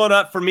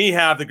Barcelona, for me,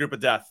 have the group of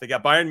death. They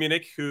got Bayern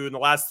Munich, who in the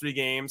last 3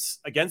 games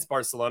against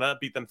Barcelona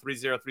beat them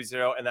 3-0,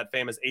 3-0, and that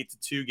famous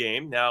 8-2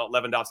 game. Now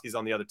Lewandowski's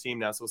on the other team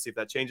now, so we'll see if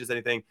that changes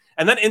anything.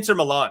 And then Inter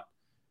Milan.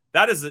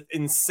 That is an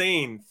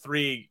insane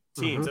 3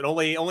 teams, and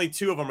only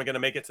 2 of them are going to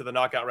make it to the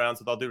knockout rounds,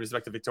 with all due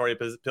respect to Victoria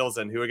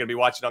Pilsen, who are going to be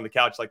watching on the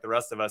couch like the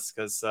rest of us,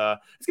 because it's going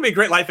to be a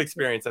great life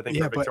experience, I think,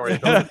 for Victoria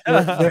Pilsen.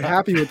 They're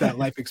happy with that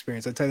life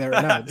experience. I tell you that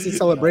right now. It's a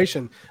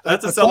celebration.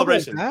 That's a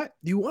celebration. Like that,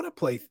 you want to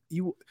play.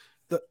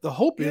 The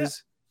hope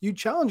is you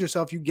challenge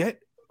yourself. You get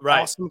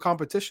awesome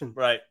competition.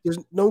 Right. There's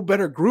no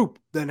better group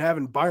than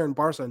having Bayern,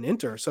 Barca, and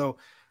Inter. So,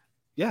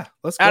 yeah,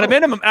 let's go. At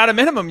a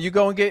minimum, you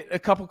go and get a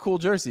couple cool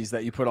jerseys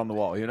that you put on the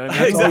wall. You know what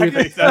I mean?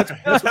 Exactly.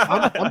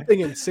 I'm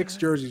thinking 6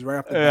 jerseys right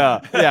off the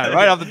bat.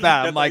 Right off the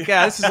bat. I'm like,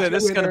 this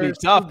is going to be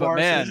tough, but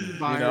man,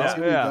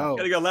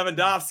 gotta go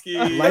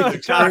Lewandowski,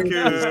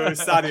 Lukaku,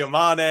 Sadio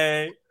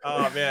Mane.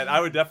 Oh man,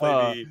 I would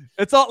definitely be.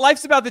 It's all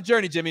life's about the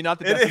journey, Jimmy, not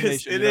the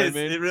destination. It is.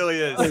 It really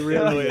is. It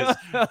really is.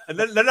 And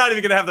they're not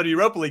even going to have the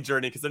Europa League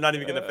journey because they're not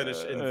even going to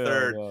finish in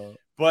third. No.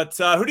 But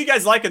who do you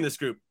guys like in this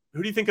group?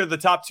 Who do you think are the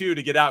top 2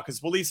 to get out?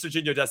 Because we'll leave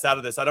Serginho Dest out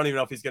of this. I don't even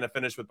know if he's going to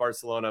finish with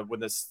Barcelona when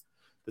this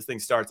thing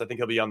starts. I think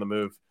he'll be on the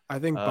move. I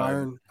think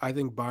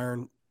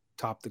Bayern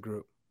top the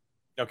group.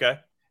 Okay.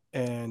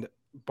 And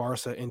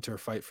Barca, Inter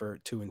fight for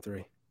 2 and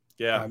 3.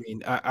 Yeah. I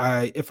mean,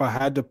 I if I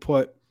had to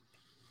put,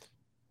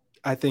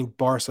 I think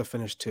Barca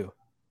finished 2.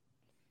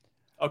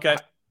 Okay.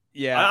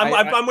 Yeah.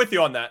 I'm with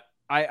you on that.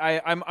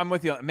 I'm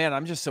with you. Man,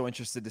 I'm just so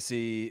interested to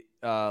see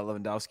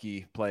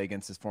Lewandowski play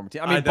against his former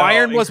team. I mean,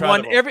 Bayern was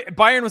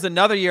Bayern was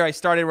another year I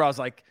started where I was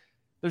like,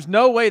 there's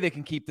no way they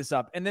can keep this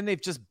up. And then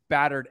they've just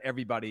battered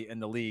everybody in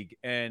the league.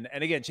 And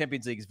again,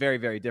 Champions League is very,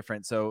 very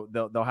different. So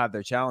they'll have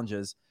their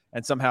challenges.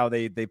 And somehow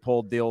they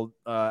pulled the old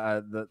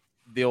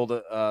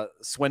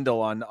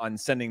swindle on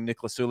sending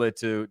Niklas Süle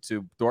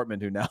to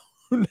Dortmund, who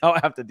now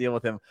have to deal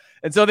with him.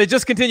 And so they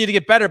just continue to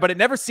get better, but it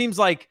never seems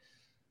like,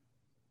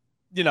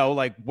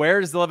 like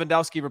where's the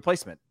Lewandowski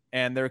replacement?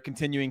 And they're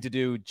continuing to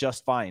do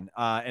just fine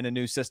in a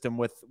new system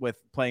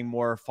with playing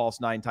more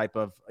false 9 type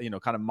of,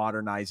 kind of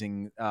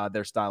modernizing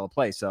their style of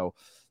play. So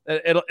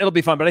it'll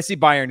be fun, but I see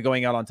Bayern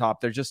going out on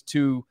top. They're just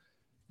too,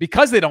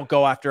 because they don't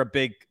go after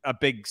a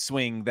big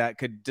swing that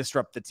could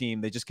disrupt the team.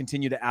 They just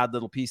continue to add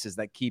little pieces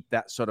that keep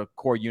that sort of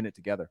core unit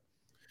together.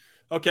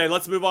 Okay,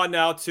 let's move on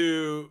now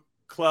to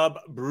Club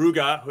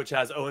Brugge, which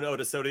has Owen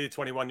Odesoti,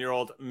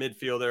 21-year-old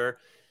midfielder.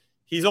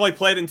 He's only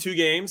played in 2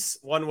 games.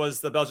 One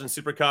was the Belgian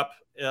Super Cup,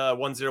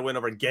 1-0 win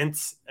over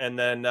Ghent. And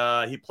then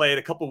he played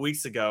a couple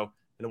weeks ago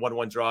in a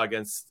 1-1 draw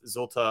against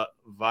Zulte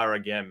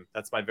Waregem.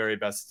 That's my very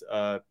best.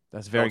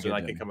 That's very Belgian good.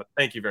 I can come with.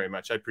 Thank you very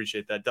much. I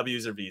appreciate that.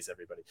 W's or V's,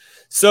 everybody.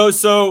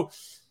 So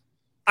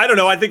I don't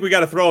know. I think we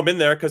got to throw him in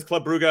there because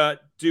Club Brugge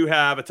do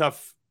have a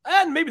tough,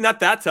 and maybe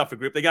not that tough a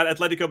group. They got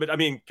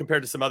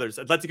compared to some others,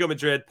 Atletico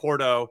Madrid,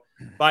 Porto,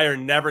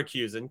 Bayern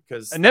Leverkusen,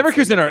 because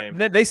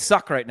Leverkusen they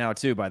suck right now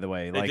too. By the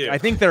way, like I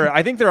think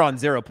they're on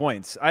 0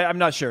 points. I'm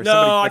not sure.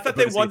 No, I thought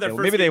they won their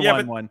first. Maybe they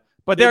won one,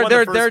 but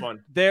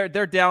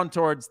they're down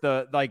towards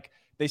the like.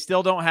 They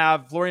still don't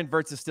have Florian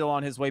Wirtz is still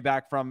on his way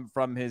back from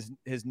his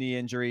knee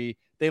injury.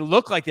 They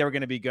look like they were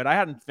going to be good. I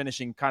had them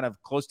finishing kind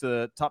of close to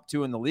the top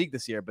 2 in the league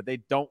this year, but they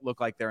don't look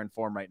like they're in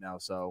form right now.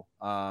 So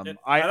I don't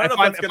know if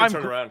that's going to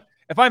turn around.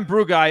 if I'm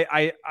Brugge,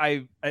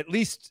 I at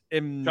least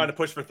am trying to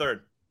push for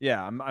third.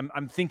 Yeah,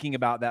 I'm thinking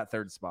about that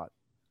third spot.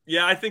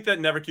 Yeah, I think that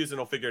Leverkusen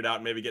will figure it out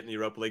and maybe get in the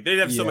Europa League. They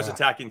have so much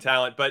attacking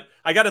talent, but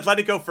I got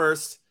Atletico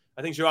first.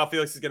 I think Joao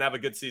Felix is going to have a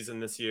good season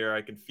this year.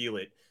 I can feel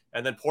it.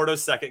 And then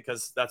Porto's second,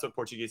 because that's what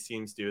Portuguese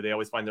teams do. They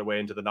always find their way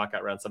into the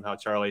knockout round somehow,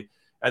 Charlie.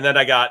 And then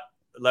I got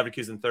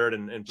Leverkusen third.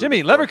 And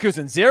Jimmy,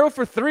 Leverkusen, 0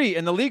 for 3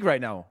 in the league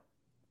right now.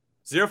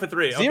 0 for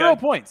 3. Okay. 0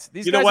 points.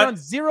 These guys are on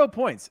 0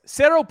 points.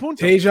 0 puntos.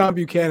 Dejan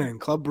Buchanan,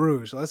 Club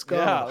Brugge. Let's go.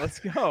 Yeah, let's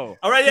go.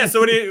 All right, yeah.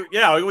 So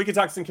we can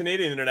talk some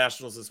Canadian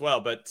internationals as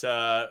well. But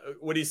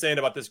what are you saying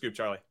about this group,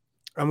 Charlie?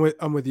 I'm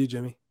with you,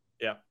 Jimmy.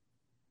 Yeah.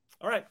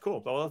 All right,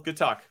 cool. Well, good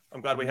talk.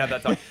 I'm glad we had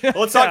that talk. Well,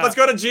 let's talk. Let's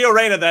go to Gio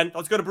Reyna then.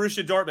 Let's go to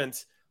Borussia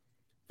Dortmund.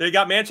 They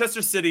got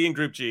Manchester City in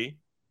Group G,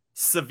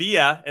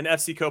 Sevilla, and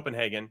FC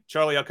Copenhagen.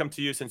 Charlie, I'll come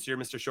to you since you're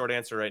Mr. Short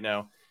Answer right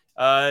now.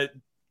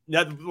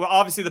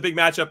 Obviously, the big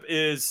matchup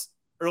is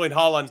Erling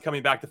Haaland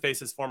coming back to face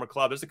his former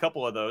club. There's a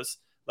couple of those.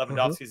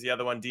 Lewandowski's the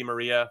other one. Di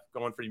Maria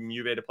going for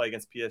Juve to play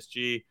against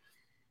PSG.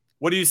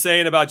 What are you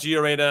saying about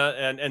Gio Reyna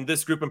and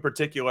this group in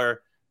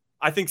particular?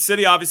 I think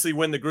City obviously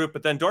win the group,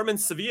 but then Dortmund,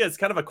 Sevilla is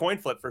kind of a coin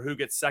flip for who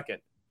gets second.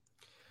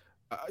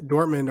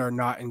 Dortmund are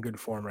not in good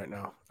form right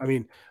now. I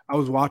mean, I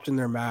was watching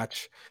their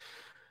match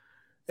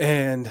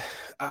and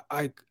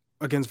I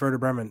against Werder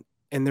Bremen,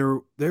 and they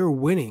were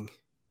winning,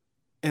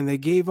 and they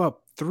gave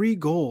up 3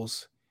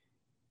 goals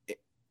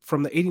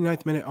from the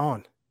 89th minute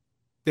on.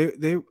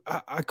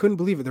 I couldn't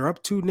believe it. They're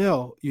up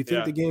 2-0. You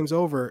think the game's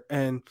over,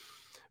 and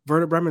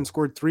Werder Bremen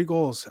scored 3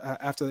 goals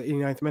after the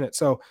 89th minute.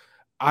 So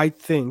I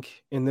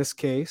think in this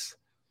case,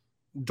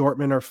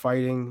 Dortmund are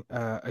fighting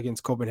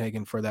against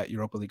Copenhagen for that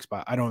Europa League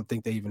spot. I don't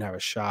think they even have a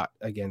shot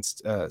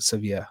against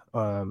Sevilla,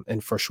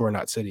 and for sure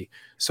not City.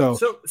 So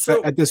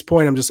at this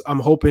point, I'm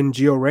hoping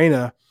Gio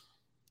Reyna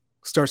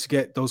starts to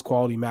get those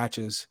quality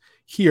matches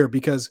here,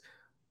 because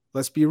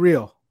let's be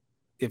real,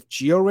 if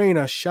Gio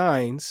Reyna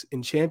shines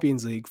in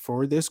Champions League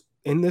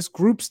in this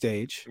group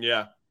stage,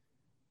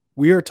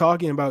 we are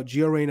talking about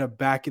Gio Reyna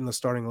back in the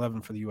starting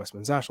 11 for the U.S.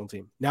 men's national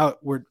team. Now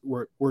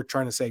we're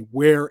trying to say,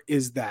 where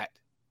is that?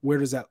 Where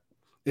does that?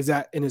 Is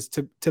that in his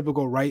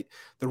typical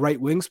the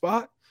right wing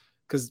spot?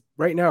 Because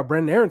right now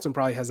Brendan Aronson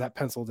probably has that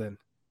penciled in.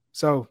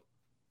 So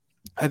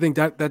I think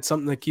that's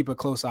something to keep a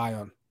close eye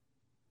on.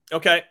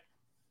 Okay.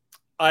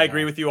 I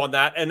agree with you on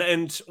that.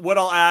 And what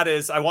I'll add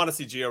is I want to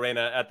see Gio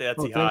Reyna at the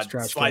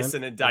Etihad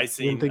slicing and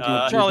dicing.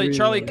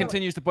 Charlie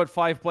continues to put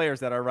 5 players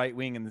that are right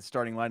wing in the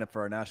starting lineup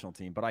for our national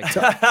team. But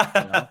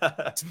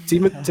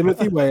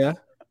Timothy Weah,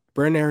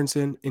 Brendan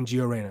Aronson, and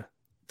Gio Reyna.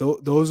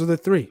 Those are the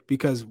 3,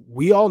 because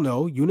we all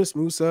know Yunus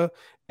Musa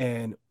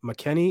and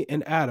McKennie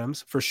and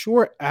Adams. For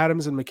sure,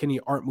 Adams and McKennie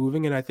aren't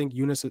moving, and I think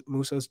Yunus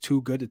Musa is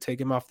too good to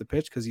take him off the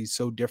pitch because he's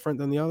so different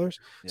than the others.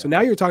 Yeah. So now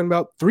you're talking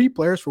about 3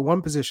 players for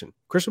 1 position.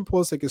 Christian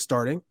Pulisic is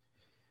starting.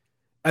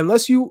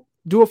 Unless you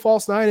do a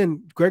false 9,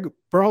 and Greg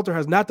Berhalter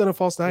has not done a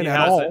false 9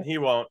 at all. He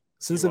won't.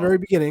 Since the very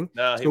beginning.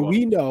 No, so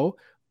we know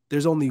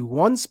there's only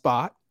 1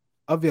 spot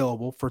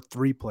available for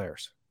 3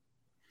 players.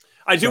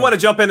 I do want to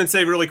jump in and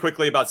say really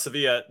quickly about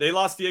Sevilla. They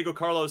lost Diego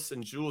Carlos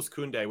and Jules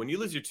Koundé. When you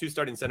lose your 2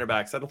 starting center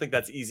backs, I don't think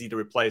that's easy to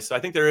replace. So I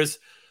think there is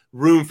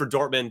room for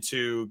Dortmund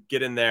to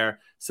get in there.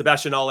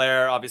 Sebastian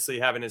Aller,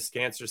 obviously having his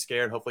cancer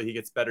scare, and hopefully he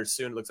gets better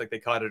soon. It looks like they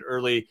caught it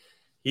early.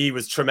 He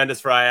was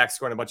tremendous for Ajax,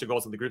 scoring a bunch of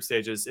goals in the group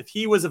stages. If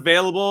he was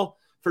available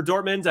for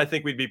Dortmund, I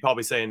think we'd be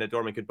probably saying that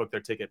Dortmund could book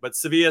their ticket. But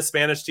Sevilla,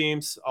 Spanish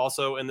teams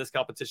also in this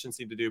competition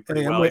seem to do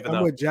pretty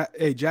well.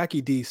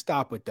 Jackie D,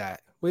 stop with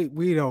that. We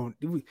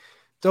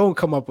don't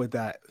come up with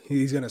that.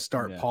 He's going to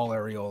start Paul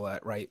Areola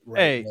at right.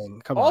 Hey,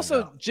 come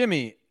also, on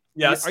Jimmy,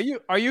 yes,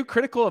 are you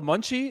critical of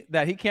Munchie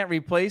that he can't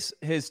replace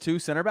his 2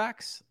 center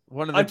backs?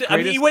 One of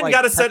the he went and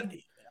got a set.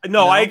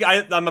 No,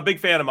 I'm a big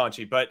fan of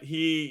Munchie, but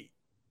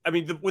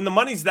when the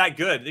money's that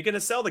good, they're going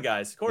to sell the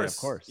guys, of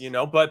course. Yeah,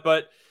 of course.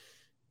 But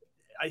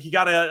he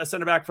got a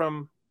center back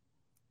from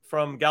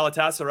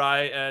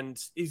Galatasaray,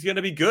 and he's going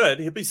to be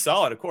good. He'll be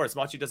solid, of course.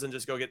 Munchie doesn't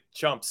just go get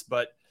chumps,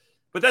 but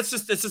it's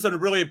just a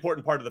really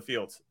important part of the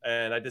field,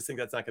 and I just think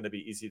that's not going to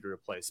be easy to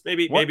replace.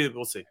 Maybe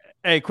we'll see.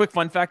 Hey, quick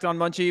fun fact on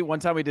Munchie. One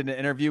time we did an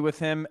interview with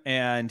him,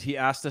 and he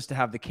asked us to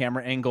have the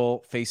camera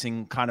angle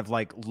facing kind of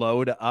like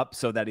low to up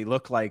so that he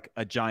looked like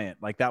a giant.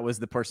 Like that was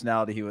the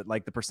personality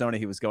the persona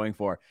he was going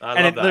for.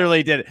 And it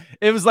literally did it.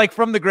 It was like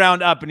from the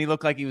ground up, and he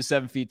looked like he was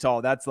 7 feet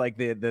tall. That's like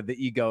the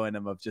ego in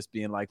him of just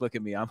being like, look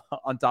at me, I'm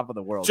on top of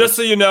the world. Just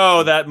so you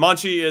know that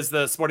Munchie is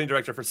the sporting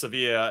director for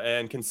Sevilla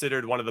and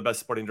considered one of the best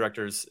sporting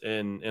directors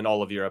in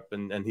all of Europe,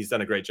 and he's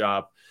done a great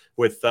job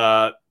with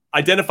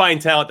identifying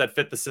talent that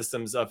fit the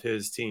systems of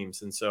his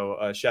teams. And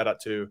so shout out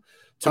to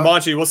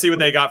Munchie. We'll see what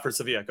they got for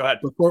Sevilla. Go ahead.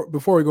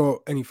 Before we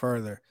go any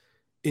further,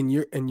 in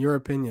your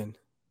opinion,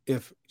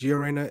 if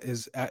Gio Reyna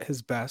is at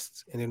his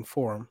best and in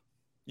form,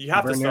 you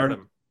have to start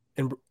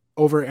him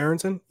over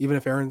Aronson, even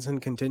if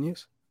Aronson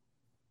continues.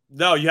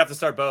 No, you have to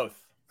start both.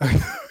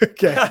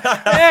 Okay.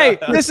 Hey,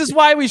 this is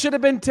why we should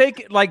have been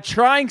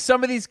trying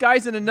some of these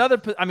guys in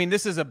another. I mean,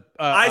 this is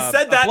I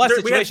said that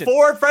we had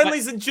 4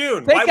 friendlies in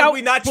June. Why would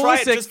we not try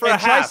it just for a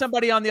half? Try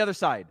somebody on the other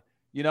side.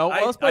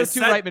 Let's play with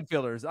 2 right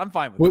midfielders. I'm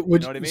fine with it. You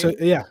know what I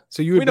mean?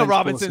 So you would. We know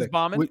Robinson's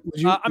bombing.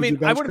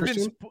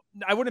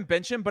 I wouldn't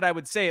bench him, but I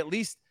would say at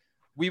least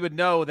we would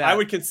know that. I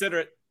would consider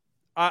it.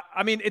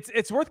 I mean,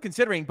 it's worth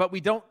considering, but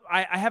we don't.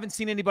 I haven't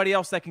seen anybody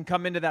else that can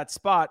come into that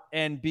spot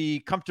and be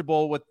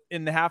comfortable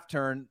in the half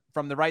turn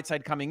from the right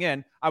side coming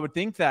in. I would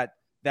think that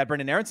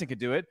Brendan Aronson could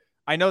do it.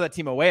 I know that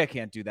Timo Weah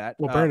can't do that.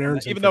 Well, Brendan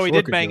Aronson, even though he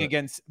did bang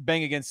against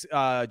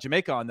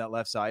Jamaica on that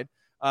left side.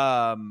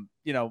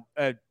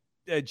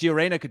 Gio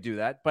Reyna could do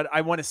that, but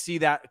I want to see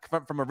that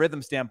from a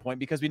rhythm standpoint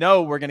because we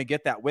know we're going to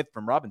get that width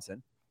from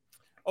Robinson.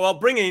 Well,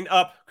 bringing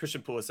up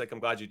Christian Pulisic, I'm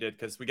glad you did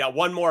because we got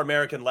one more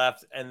American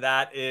left, and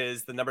that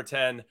is the number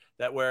 10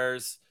 that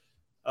wears,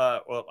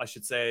 I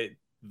should say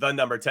the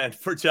number 10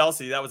 for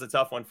Chelsea. That was a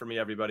tough one for me,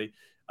 everybody.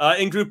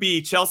 In Group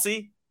B,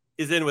 Chelsea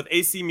is in with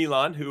AC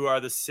Milan, who are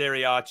the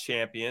Serie A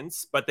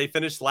champions, but they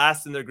finished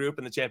last in their group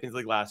in the Champions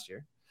League last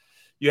year.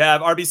 You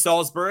have RB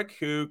Salzburg,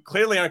 who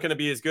clearly aren't going to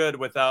be as good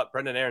without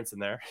Brendan Aronson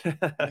there.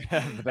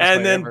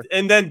 and then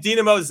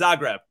Dinamo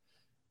Zagreb,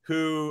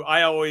 who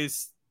I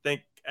always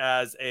think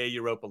as a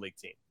Europa League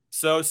team.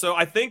 So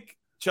I think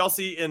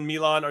Chelsea and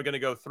Milan are going to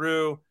go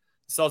through.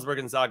 Salzburg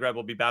and Zagreb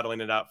will be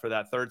battling it out for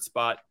that 3rd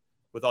spot,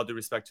 with all due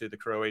respect to the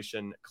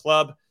Croatian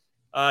club.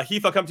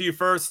 Heath, I'll come to you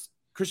first.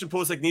 Christian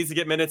Pulisic needs to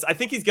get minutes. I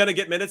think he's going to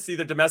get minutes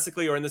either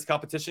domestically or in this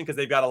competition because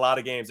they've got a lot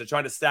of games. They're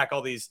trying to stack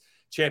all these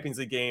Champions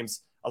League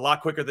games a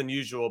lot quicker than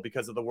usual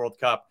because of the World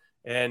Cup.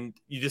 And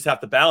you just have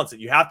to balance it.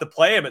 You have to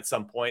play him at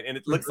some point, and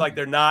it looks like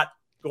they're not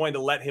going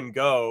to let him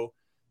go.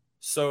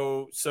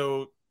 So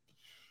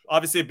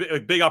obviously a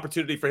big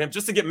opportunity for him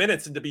just to get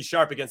minutes and to be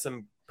sharp against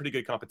some pretty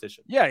good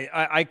competition. Yeah,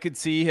 I could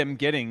see him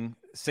getting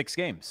 6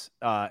 games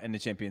in the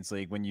Champions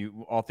League when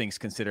all things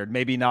considered.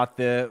 Maybe not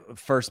the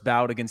first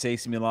bout against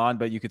AC Milan,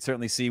 but you could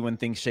certainly see when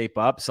things shape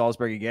up.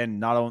 Salzburg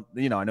again, I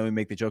know we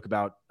make the joke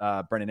about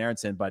Brendan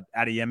Aronson, but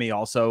Adeyemi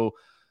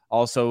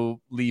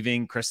also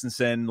leaving,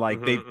 Christensen,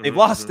 they've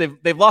lost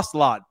a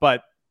lot,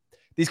 but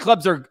these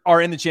clubs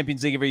are in the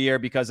Champions League every year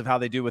because of how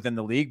they do within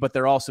the league, but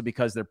they're also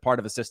because they're part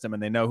of a system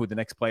and they know who the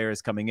next player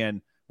is coming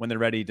in when they're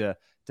ready to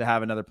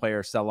have another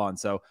player sell on.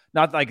 So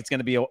not like it's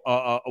going to be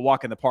a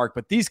walk in the park,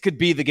 but these could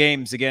be the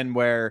games again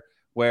where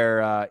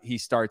he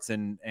starts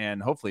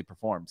and hopefully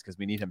performs because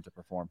we need him to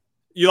perform.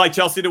 You like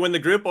Chelsea to win the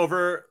group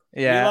over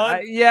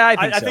Milan?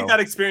 I think that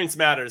experience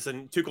matters,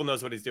 and Tuchel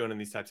knows what he's doing in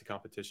these types of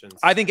competitions.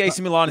 I think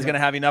AC Milan is going to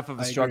have enough of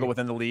a struggle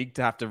within the league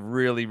to have to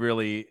really,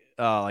 really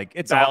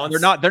it's balance.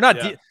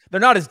 They're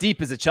not as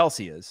deep as a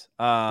Chelsea is.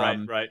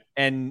 Right.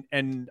 And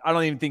I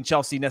don't even think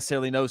Chelsea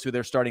necessarily knows who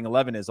their starting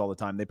 11 is all the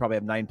time. They probably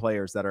have 9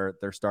 players that are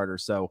their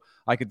starters. So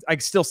I could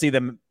still see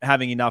them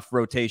having enough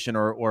rotation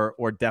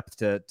or depth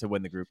to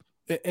win the group.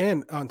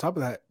 And on top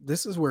of that,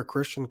 this is where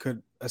Christian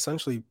could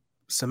essentially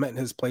cement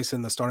his place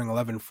in the starting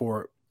 11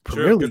 for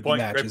Premier League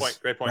matches.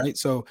 Great point. Right?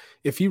 So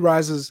if he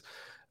rises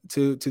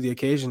to the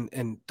occasion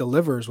and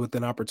delivers with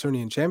an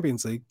opportunity in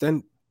Champions League,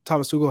 then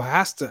Thomas Tuchel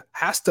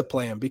has to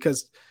play him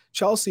because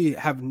Chelsea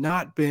have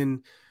not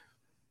been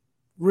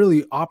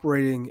really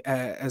operating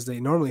as they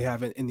normally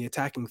have in the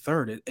attacking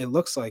third. It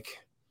looks like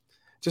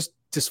just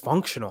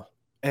dysfunctional.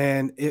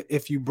 And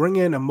if you bring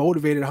in a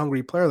motivated,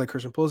 hungry player like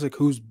Christian Pulisic,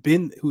 who's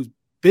been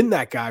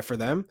that guy for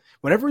them,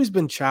 whenever he's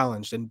been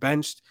challenged and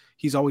benched,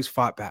 he's always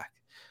fought back.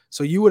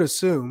 So you would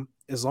assume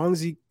as long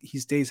as he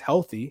stays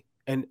healthy,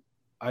 and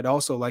I'd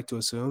also like to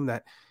assume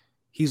that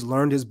he's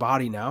learned his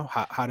body now,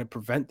 how to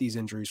prevent these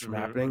injuries from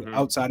happening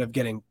outside of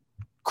getting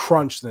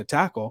crunched in the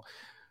tackle.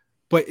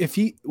 But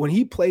when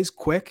he plays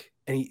quick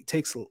and he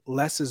takes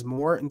less is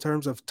more in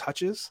terms of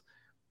touches,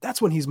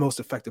 that's when he's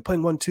most effective.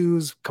 Playing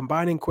 1-2s,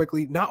 combining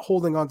quickly, not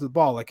holding onto the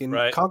ball. Like in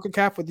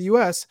CONCACAF with the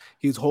US,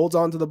 he holds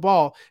onto the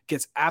ball,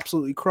 gets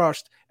absolutely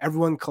crushed.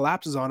 Everyone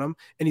collapses on him,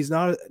 and he's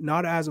not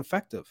as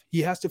effective.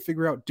 He has to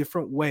figure out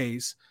different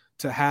ways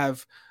to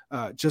have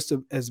just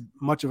as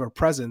much of a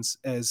presence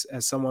as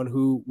someone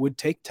who would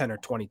take 10 or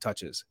 20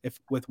 touches if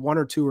with 1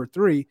 or 2 or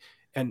 3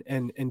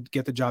 and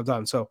get the job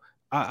done. So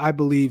I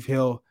believe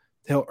he'll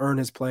earn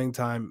his playing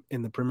time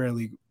in the Premier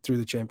League through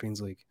the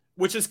Champions League.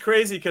 Which is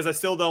crazy because I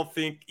still don't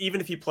think, even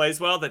if he plays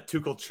well, that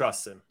Tuchel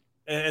trusts him.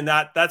 And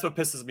that's what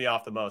pisses me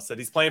off the most, that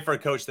he's playing for a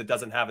coach that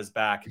doesn't have his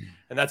back.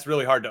 And that's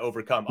really hard to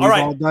overcome. We've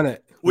all done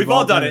it. We've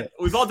all done it.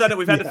 We've all done it.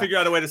 We've had to figure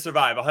out a way to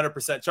survive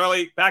 100%.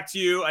 Charlie, back to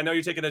you. I know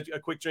you're taking a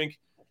quick drink.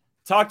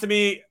 Talk to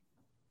me.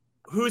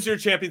 Who's your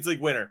Champions League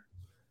winner?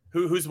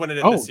 Who's winning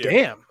it this year? Oh,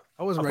 damn.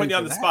 I'm putting you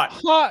on the spot.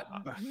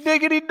 Hot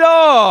diggity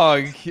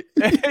dog.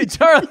 Hey,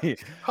 Charlie.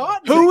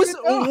 Who's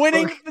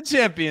winning the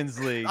Champions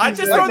League? I'm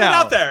just throwing it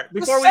out there.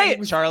 Say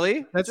it,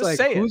 Charlie. That's just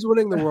like, who's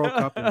winning the World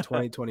Cup in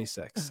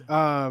 2026?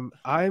 I'm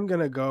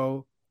going to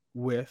go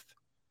with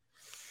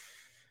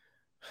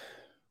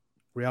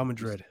Real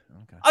Madrid.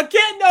 Okay.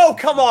 Again, no,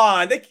 come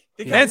on. They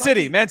Man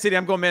City.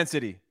 I'm going Man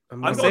City. I'm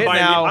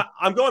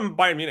going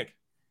Bayern Munich.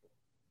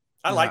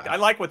 I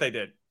like what they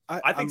did.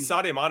 I think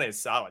Sadio Mane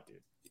is solid, dude.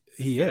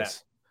 He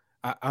is.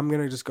 I'm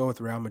going to just go with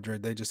Real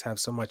Madrid. They just have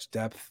so much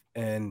depth.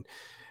 And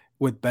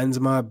with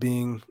Benzema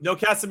being... No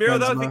Casemiro,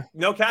 though?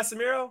 No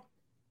Casemiro?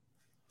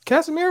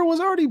 Casemiro was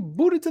already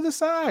booted to the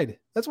side.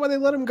 That's why they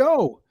let him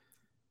go.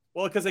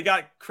 Well, because they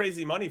got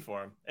crazy money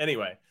for him.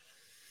 Anyway,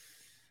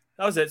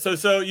 that was it.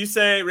 So you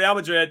say Real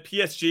Madrid,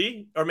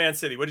 PSG, or Man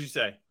City? What did you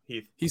say,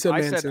 Heath? He said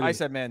Man City. I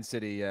said Man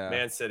City, yeah.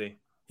 Man City.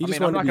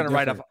 I'm not going to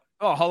write up...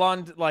 Oh,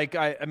 Holland,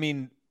 I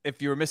mean,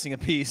 if you were missing a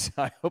piece,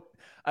 I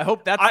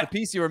hope that's the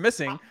piece you were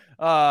missing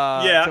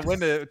to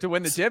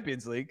win the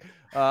Champions League.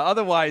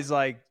 Otherwise,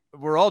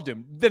 we're all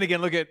doomed. Then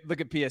again, look at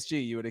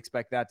PSG. You would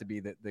expect that to be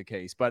the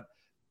case. But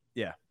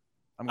yeah.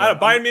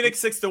 Bayern Munich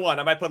 6-1.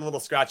 I might put a little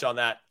scratch on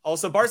that.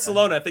 Also,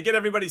 Barcelona, if they get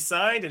everybody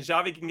signed and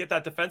Xavi can get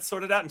that defense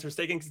sorted out and Ter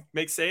Stegen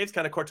make saves,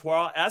 kind of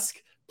Courtois-esque,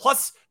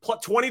 plus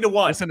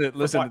 20-1.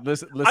 Listen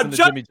to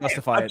Jimmy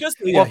justify it.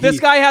 Well, if this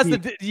guy has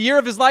the year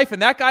of his life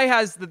and that guy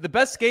has the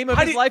best game of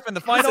his life in the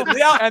final,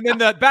 and then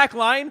the back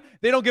line,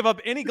 they don't give up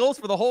any goals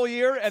for the whole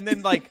year, and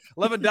then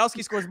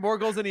Lewandowski scores more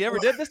goals than he ever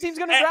did, this team's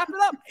going to wrap it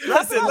up.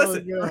 Listen.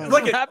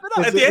 Look at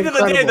the end of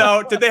the day,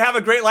 though, did they have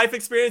a great life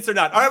experience or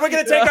not? All right, we're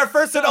going to take our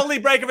first and only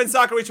break of In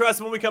Soccer We Trust.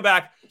 When we come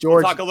back,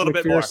 we'll talk a little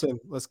bit more.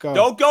 Let's go.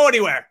 Don't go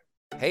anywhere.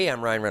 Hey,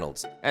 I'm Ryan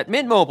Reynolds. At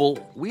Mint Mobile,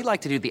 we like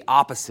to do the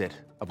opposite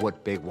of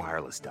what Big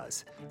Wireless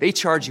does. They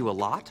charge you a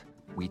lot,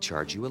 we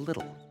charge you a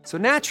little. So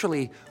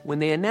naturally, when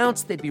they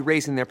announced they'd be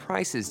raising their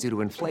prices due to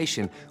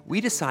inflation,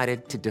 we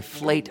decided to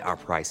deflate our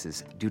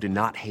prices due to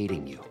not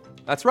hating you.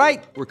 That's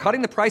right. We're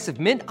cutting the price of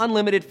Mint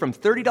Unlimited from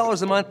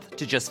 $30 a month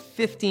to just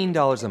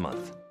 $15 a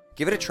month.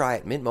 Give it a try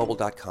at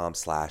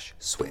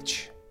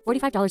mintmobile.com/switch.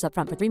 $45 up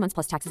front for 3 months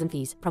plus taxes and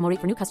fees. Promo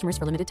rate for new customers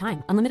for limited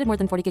time. Unlimited more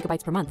than 40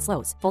 gigabytes per month.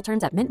 Slows full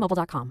terms at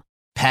mintmobile.com.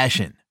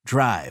 Passion,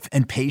 drive,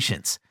 and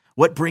patience.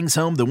 What brings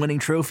home the winning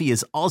trophy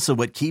is also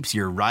what keeps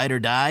your ride or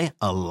die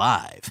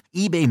alive.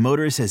 eBay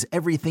Motors has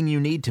everything you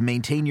need to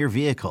maintain your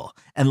vehicle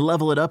and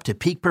level it up to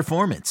peak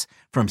performance.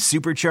 From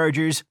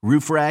superchargers,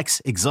 roof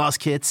racks, exhaust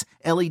kits,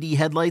 LED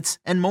headlights,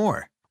 and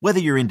more. Whether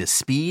you're into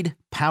speed,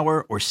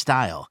 power, or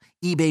style,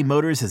 eBay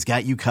Motors has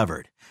got you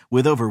covered.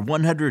 With over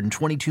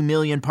 122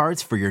 million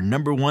parts for your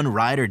number one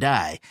ride or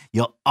die,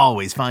 you'll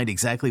always find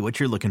exactly what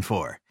you're looking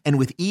for. And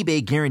with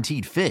eBay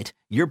Guaranteed Fit,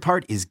 your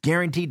part is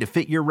guaranteed to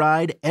fit your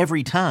ride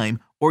every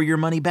time or your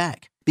money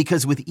back.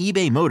 Because with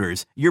eBay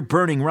Motors, you're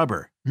burning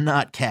rubber,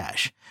 not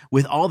cash.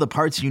 With all the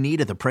parts you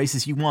need at the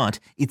prices you want,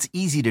 it's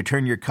easy to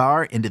turn your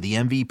car into the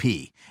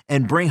MVP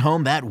and bring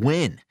home that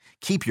win.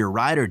 Keep your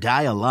ride or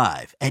die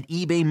alive at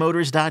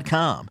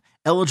ebaymotors.com.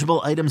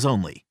 Eligible items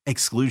only.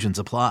 Exclusions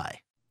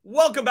apply.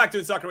 Welcome back to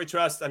In Soccer We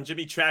Trust. I'm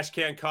Jimmy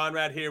Trashcan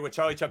Conrad here with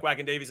Charlie Chuck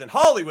Wagon Davies and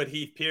Hollywood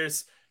Heath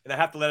Pierce. And I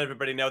have to let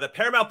everybody know that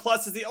Paramount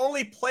Plus is the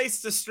only place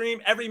to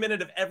stream every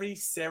minute of every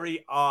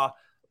Serie A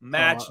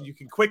match. You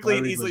can quickly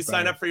and easily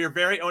sign up for your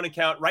very own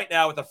account right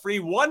now with a free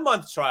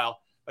 1-month trial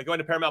by going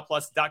to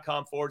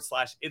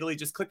ParamountPlus.com/Italy.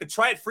 Just click the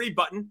Try It Free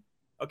button.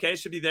 Okay, it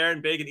should be there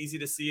and big and easy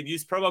to see. And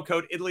use promo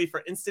code Italy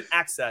for instant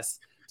access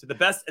to the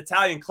best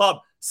Italian club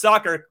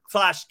soccer /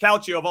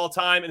 calcio of all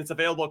time. And it's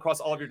available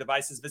across all of your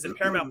devices. Visit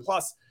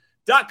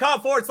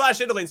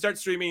ParamountPlus.com/Italy and start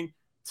streaming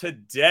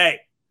today.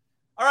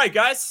 All right,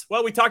 guys.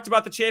 Well, we talked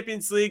about the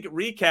Champions League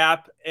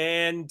recap,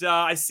 and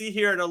I see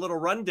here in a little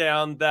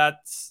rundown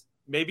that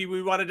maybe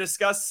we want to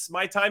discuss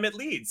my time at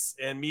Leeds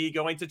and me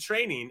going to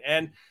training.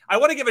 And I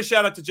want to give a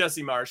shout out to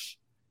Jesse Marsh,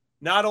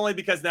 not only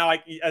because now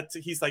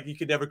he's like, you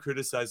could never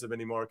criticize him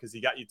anymore because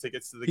he got you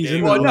tickets to the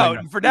game. Well,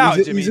 no, for now,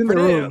 Jimmy. He's in the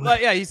room.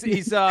 Yeah, he's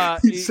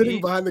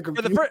sitting behind the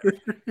computer.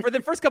 For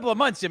the first couple of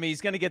months, Jimmy, he's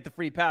going to get the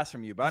free pass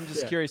from you. But I'm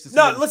just curious to see.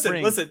 No,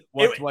 listen.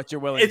 What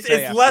you're willing to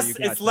say.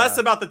 It's less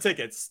about the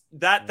tickets.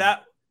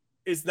 That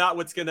is not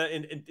what's going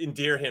to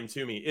endear him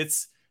to me.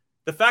 It's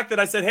the fact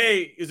that I said, hey,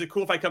 is it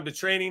cool if I come to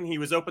training? He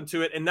was open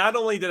to it. And not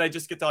only did I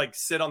just get to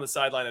sit on the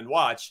sideline and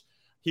watch,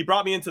 he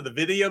brought me into the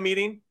video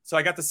meeting. So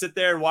I got to sit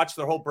there and watch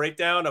the whole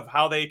breakdown of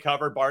how they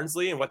covered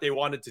Barnsley and what they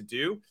wanted to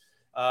do.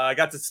 I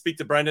got to speak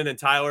to Brendan and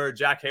Tyler,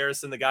 Jack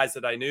Harrison, the guys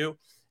that I knew.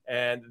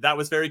 And that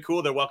was very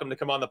cool. They're welcome to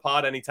come on the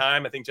pod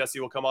anytime. I think Jesse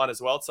will come on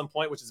as well at some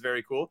point, which is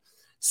very cool.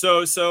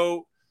 So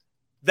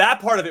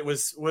that part of it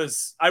was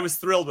I was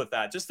thrilled with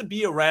that, just to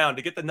be around,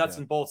 to get the nuts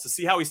and bolts, to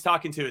see how he's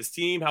talking to his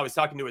team, how he's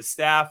talking to his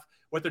staff,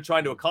 what they're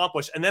trying to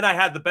accomplish. And then I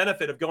had the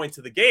benefit of going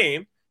to the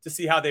game to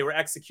see how they were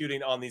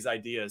executing on these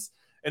ideas.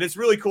 And it's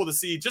really cool to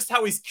see just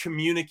how he's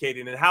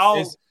communicating and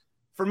how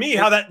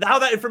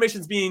that information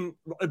is being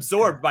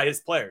absorbed by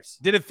his players.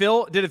 Did it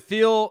feel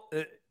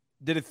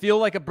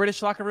like a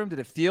British locker room? Did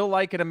it feel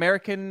like an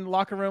American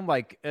locker room?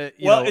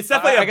 It's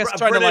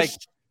definitely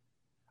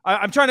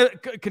I'm trying to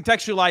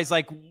contextualize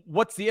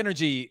what's the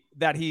energy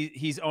that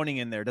he's owning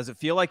in there. Does it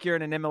feel like you're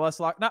in an MLS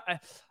locker?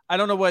 I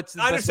don't know what's the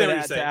best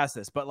way to ask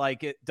this, but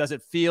does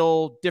it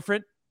feel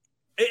different?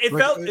 It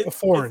felt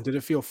foreign. Did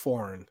it feel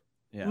foreign?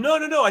 Yeah.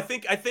 No. I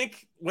think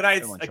when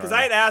I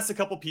had asked a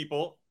couple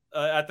people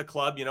at the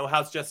club,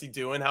 how's Jesse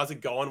doing? How's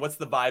it going? What's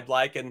the vibe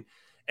like? And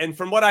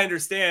from what I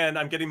understand,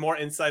 I'm getting more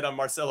insight on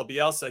Marcelo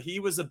Bielsa. He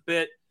was a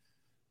bit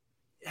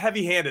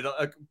heavy-handed,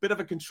 a bit of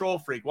a control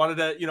freak, wanted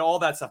to, all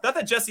that stuff. Not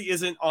that Jesse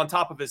isn't on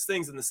top of his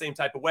things in the same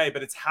type of way,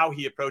 but it's how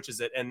he approaches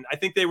it. And I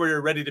think they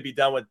were ready to be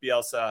done with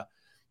Bielsa,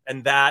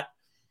 and that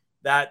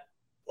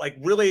like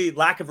really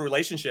lack of a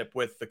relationship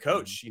with the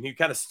coach. He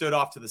kind of stood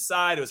off to the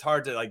side. It was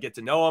hard to like get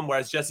to know him,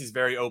 whereas Jesse's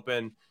very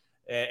open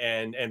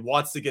and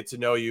wants to get to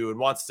know you and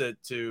wants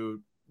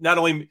to not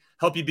only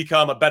help you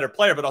become a better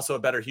player, but also a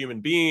better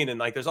human being. And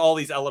like, there's all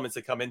these elements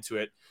that come into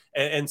it.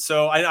 And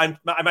so I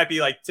might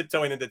be like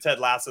tiptoeing into Ted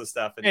Lasso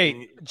stuff.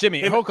 And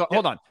Jimmy,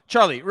 hold on.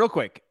 Charlie, real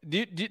quick.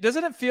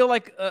 Doesn't it feel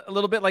like a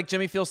little bit like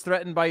Jimmy feels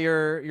threatened by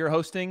your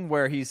hosting,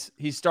 where he's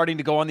starting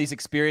to go on these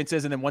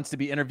experiences and then wants to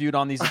be interviewed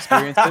on these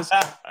experiences?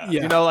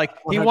 Yeah. Like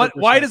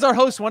why does our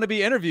host want to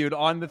be interviewed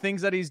on the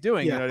things that he's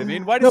doing? Yeah. You know what I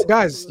mean? Why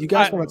does you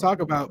guys want to talk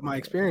about my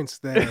experience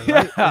there? Right?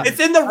 Yeah. It's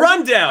in the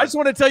rundown. I just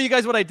want to tell you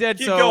guys what I did.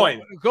 Keep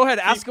going. Go ahead.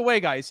 Ask away,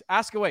 guys.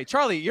 Ask away.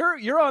 Charlie,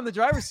 you're on the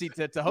driver's seat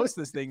to host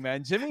this thing,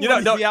 man. Jimmy,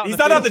 he's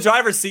not on the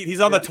driver's seat.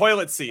 He's on the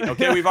toilet seat.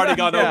 Okay, we've already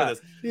gone over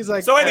this. He's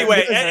like, so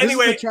anyway, this is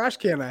the trash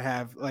can I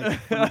have, like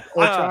Old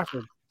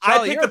Trafford.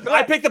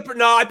 I picked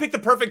the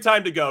perfect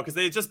time to go because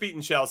they had just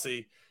beaten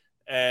Chelsea,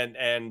 and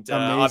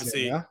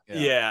obviously,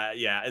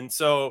 yeah, and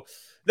so.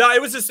 No,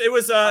 it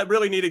was a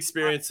really neat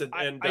experience,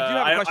 and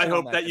I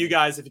hope that you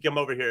guys, if you come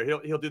over here,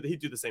 he'd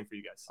do the same for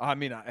you guys. I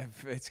mean,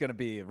 it's going to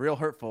be real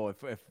hurtful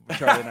if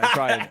Charlie and I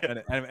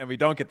try and we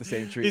don't get the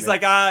same treatment. He's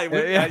like,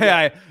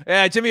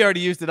 Jimmy already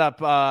used it up.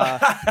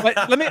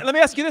 But let me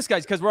ask you this,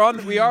 guys, because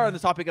we are on the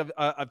topic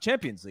of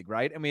Champions League,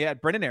 right? And we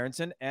had Brendan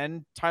Aronson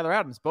and Tyler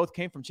Adams both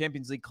came from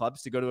Champions League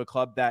clubs to go to a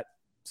club that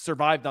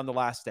survived on the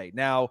last day.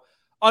 Now,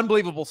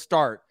 unbelievable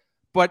start,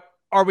 but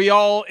are we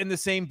all in the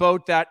same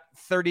boat that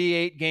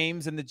 38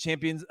 games in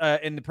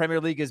the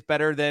Premier League is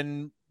better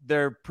than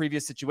their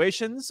previous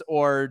situations?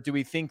 Or do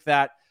we think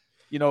that,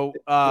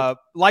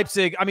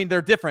 Leipzig, I mean,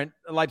 they're different,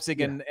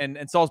 Leipzig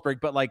and Salzburg,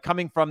 but like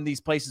coming from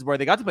these places where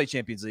they got to play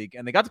Champions League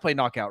and they got to play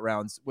knockout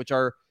rounds, which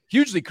are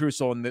hugely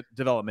crucial in the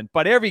development,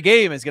 but every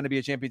game is going to be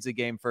a Champions League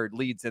game for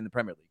Leeds in the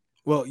Premier League.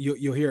 Well,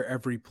 you'll hear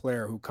every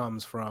player who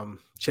comes from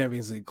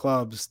Champions League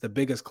clubs, the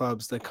biggest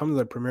clubs that come to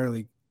the Premier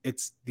League,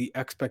 it's the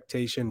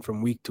expectation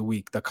from week to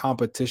week, the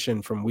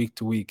competition from week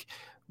to week,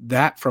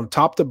 that from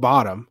top to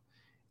bottom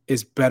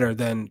is better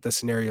than the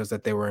scenarios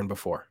that they were in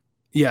before.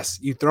 Yes,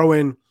 you throw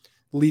in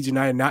Leeds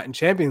United not in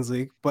Champions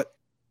League, but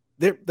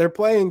they're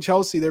playing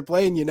Chelsea, they're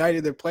playing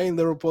United, they're playing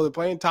Liverpool, they're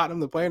playing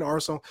Tottenham, they're playing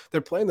Arsenal, they're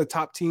playing the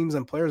top teams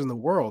and players in the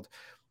world.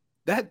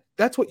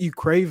 That's what you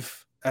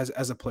crave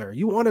as a player.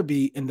 You want to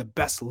be in the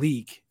best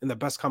league, in the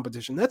best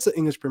competition. That's the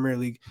English Premier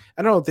League.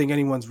 And I don't think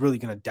anyone's really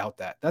going to doubt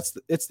that.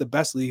 It's the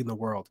best league in the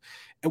world,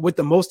 and with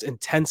the most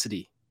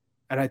intensity.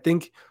 And I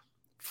think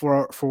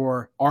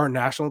for our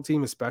national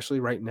team, especially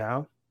right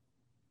now,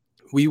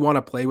 we want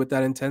to play with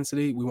that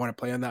intensity. We want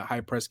to play on that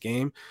high press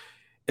game.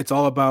 It's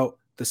all about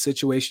the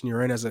situation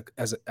you're in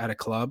at a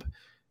club.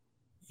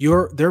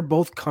 They're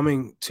both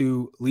coming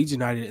to Leeds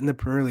United in the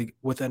Premier League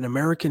with an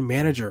American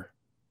manager.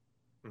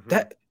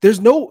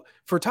 Mm-hmm.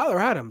 For Tyler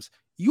Adams,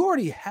 you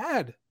already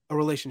had a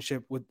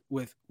relationship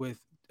with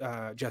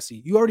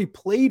Jesse. You already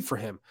played for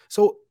him.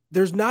 So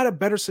there's not a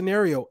better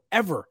scenario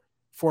ever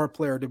for a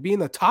player to be in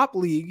the top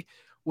league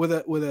with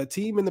a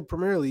team in the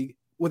Premier League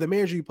with a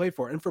manager you play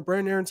for. And for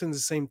Brendan Aronson, it's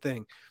the same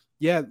thing.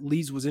 Yeah,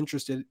 Leeds was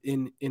interested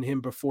in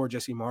him before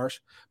Jesse Marsch,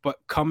 but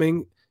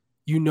coming,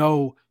 you're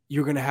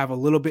going to have a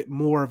little bit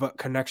more of a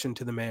connection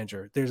to the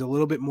manager. There's a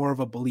little bit more of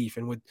a belief.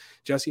 And with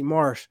Jesse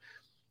Marsch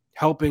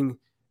helping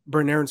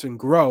Brendan Aronson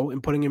grow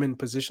and putting him in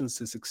positions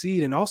to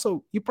succeed. And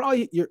also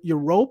your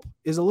rope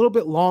is a little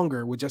bit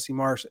longer with Jesse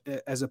Marsch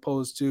as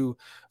opposed to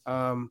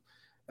on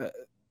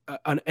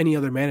any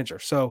other manager.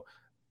 So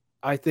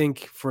I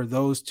think for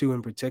those two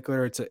in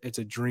particular, it's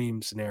a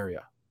dream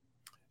scenario.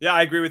 Yeah,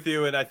 I agree with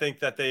you. And I think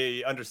that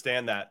they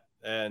understand that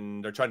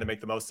and they're trying to make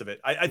the most of it.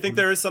 I think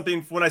there is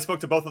something, when I spoke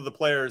to both of the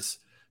players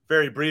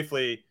very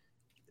briefly,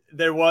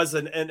 there was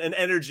an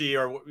energy,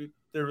 or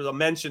there was a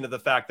mention of the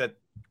fact that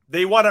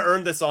they want to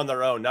earn this on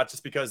their own, not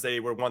just because they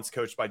were once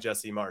coached by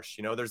Jesse Marsch.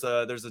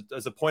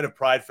 There's a point of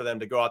pride for them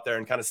to go out there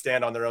and kind of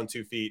stand on their own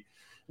 2 feet,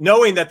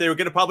 knowing that they were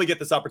going to probably get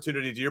this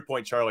opportunity, to your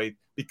point, Charlie,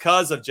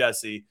 because of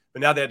Jesse,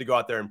 but now they had to go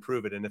out there and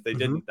prove it. And if they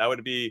didn't,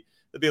 it'd be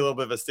a little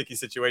bit of a sticky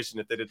situation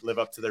if they didn't live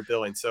up to their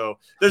billing. So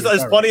there's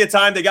plenty of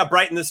time. They got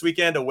Brighton this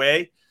weekend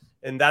away,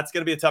 and that's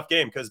going to be a tough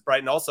game because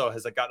Brighton also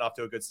has gotten off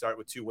to a good start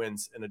with 2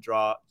 wins and a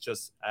draw,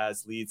 just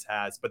as Leeds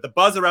has. But the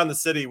buzz around the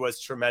city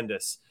was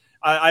tremendous.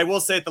 I will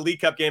say at the League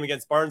Cup game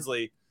against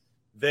Barnsley,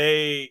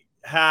 they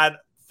had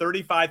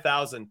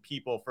 35,000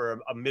 people for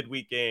a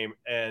midweek game,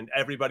 and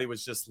everybody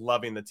was just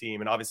loving the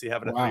team and obviously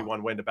having a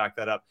 3-1 win to back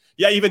that up.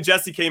 Yeah, even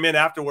Jesse came in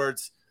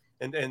afterwards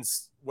and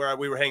where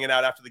we were hanging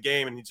out after the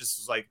game, and he just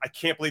was like, I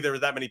can't believe there were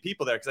that many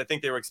people there, because I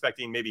think they were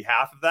expecting maybe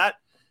half of that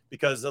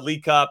because the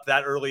League Cup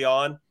that early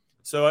on.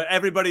 So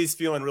everybody's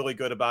feeling really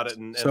good about it,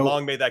 and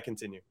long may that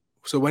continue.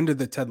 So when did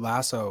the Ted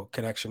Lasso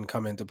connection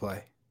come into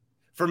play?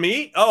 For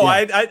me? Oh,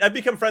 yeah. I've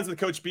become friends with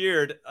Coach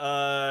Beard,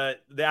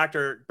 the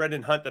actor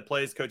Brendan Hunt that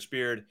plays Coach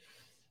Beard,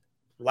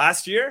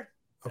 last year.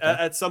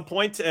 at some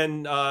point.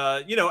 And,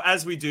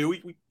 as we do,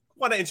 we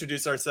want to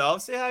introduce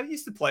ourselves. Yeah, I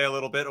used to play a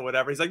little bit or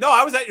whatever. He's like, no,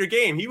 I was at your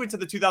game. He went to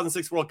the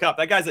 2006 World Cup.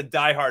 That guy's a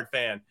diehard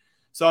fan.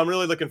 So I'm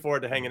really looking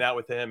forward to hanging out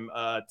with him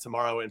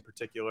tomorrow in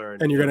particular.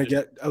 And you're going to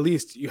get, at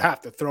least you have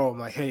to throw him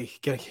like, hey, you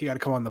got to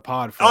come on the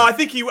pod. I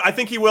think he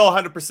will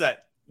 100%.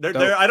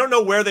 They're I don't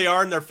know where they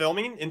are in their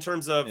filming in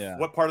terms of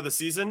what part of the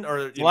season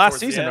or last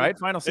season, right?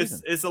 Final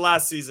season. It's the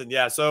last season.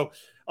 Yeah. So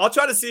I'll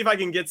try to see if I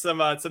can get some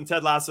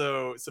Ted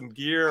Lasso, some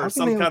gear or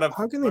some kind of.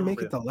 How can they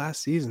make it the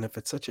last season if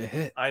it's such a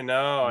hit? I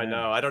know.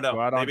 I don't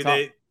know. Maybe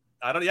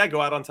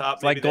go out on top.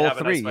 It's like goal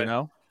 3, you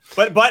know?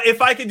 But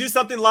if I can do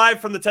something live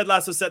from the Ted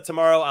Lasso set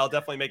tomorrow, I'll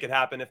definitely make it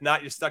happen. If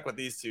not, you're stuck with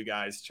these two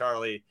guys,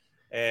 Charlie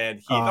and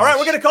Heath. All right,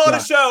 we're going to call it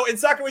a show. In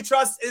Soccer We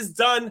Trust is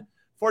done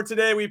for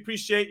today. We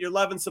appreciate your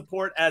love and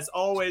support as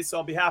always. So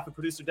on behalf of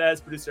producer Des,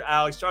 producer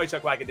Alex, Charlie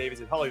Chuck Wagon Davies,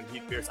 and Hollywood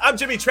Heath Pierce, I'm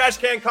Jimmy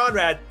Trashcan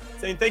Conrad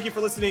saying thank you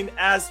for listening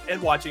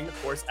and watching,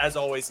 of course, as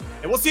always.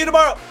 And we'll see you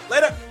tomorrow.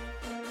 Later.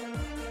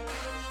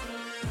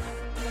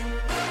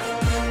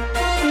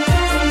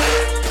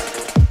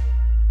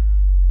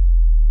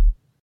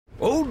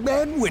 Old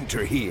Man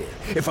Winter here.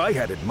 If I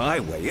had it my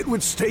way, it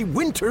would stay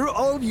winter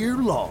all year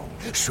long.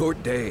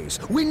 Short days,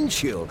 wind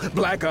chill,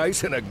 black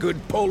ice, and a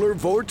good polar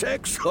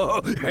vortex.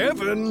 Oh,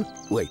 heaven.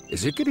 Wait,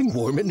 is it getting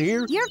warm in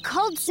here? Your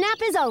cold snap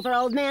is over,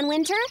 Old Man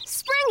Winter.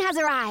 Spring has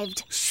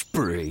arrived.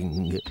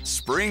 Spring.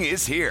 Spring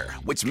is here,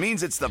 which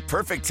means it's the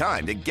perfect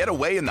time to get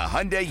away in the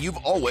Hyundai you've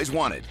always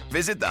wanted.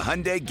 Visit the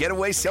Hyundai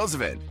Getaway Sales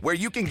Event, where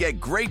you can get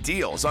great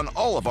deals on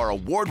all of our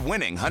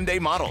award-winning Hyundai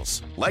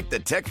models, like the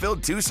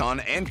tech-filled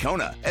Tucson and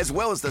Kona, as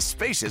well as the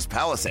spacious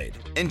Palisade.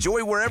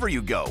 Enjoy wherever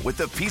you go with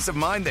the peace of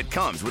mind that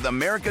comes with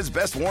America's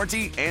best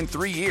warranty and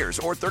 3 years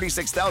or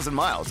 36,000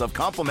 miles of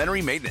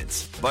complimentary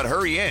maintenance. But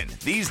hurry in,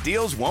 these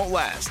deals won't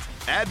last.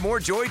 Add more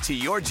joy to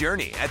your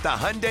journey at the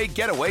Hyundai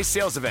Getaway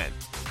Sales Event.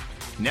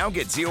 Now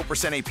get 0%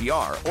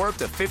 APR or up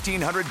to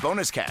 $1,500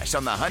 bonus cash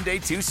on the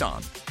Hyundai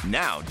Tucson.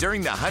 Now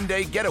during the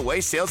Hyundai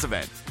Getaway Sales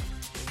Event.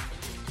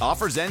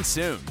 Offers end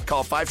soon.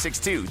 Call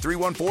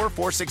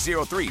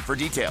 562-314-4603 for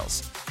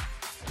details.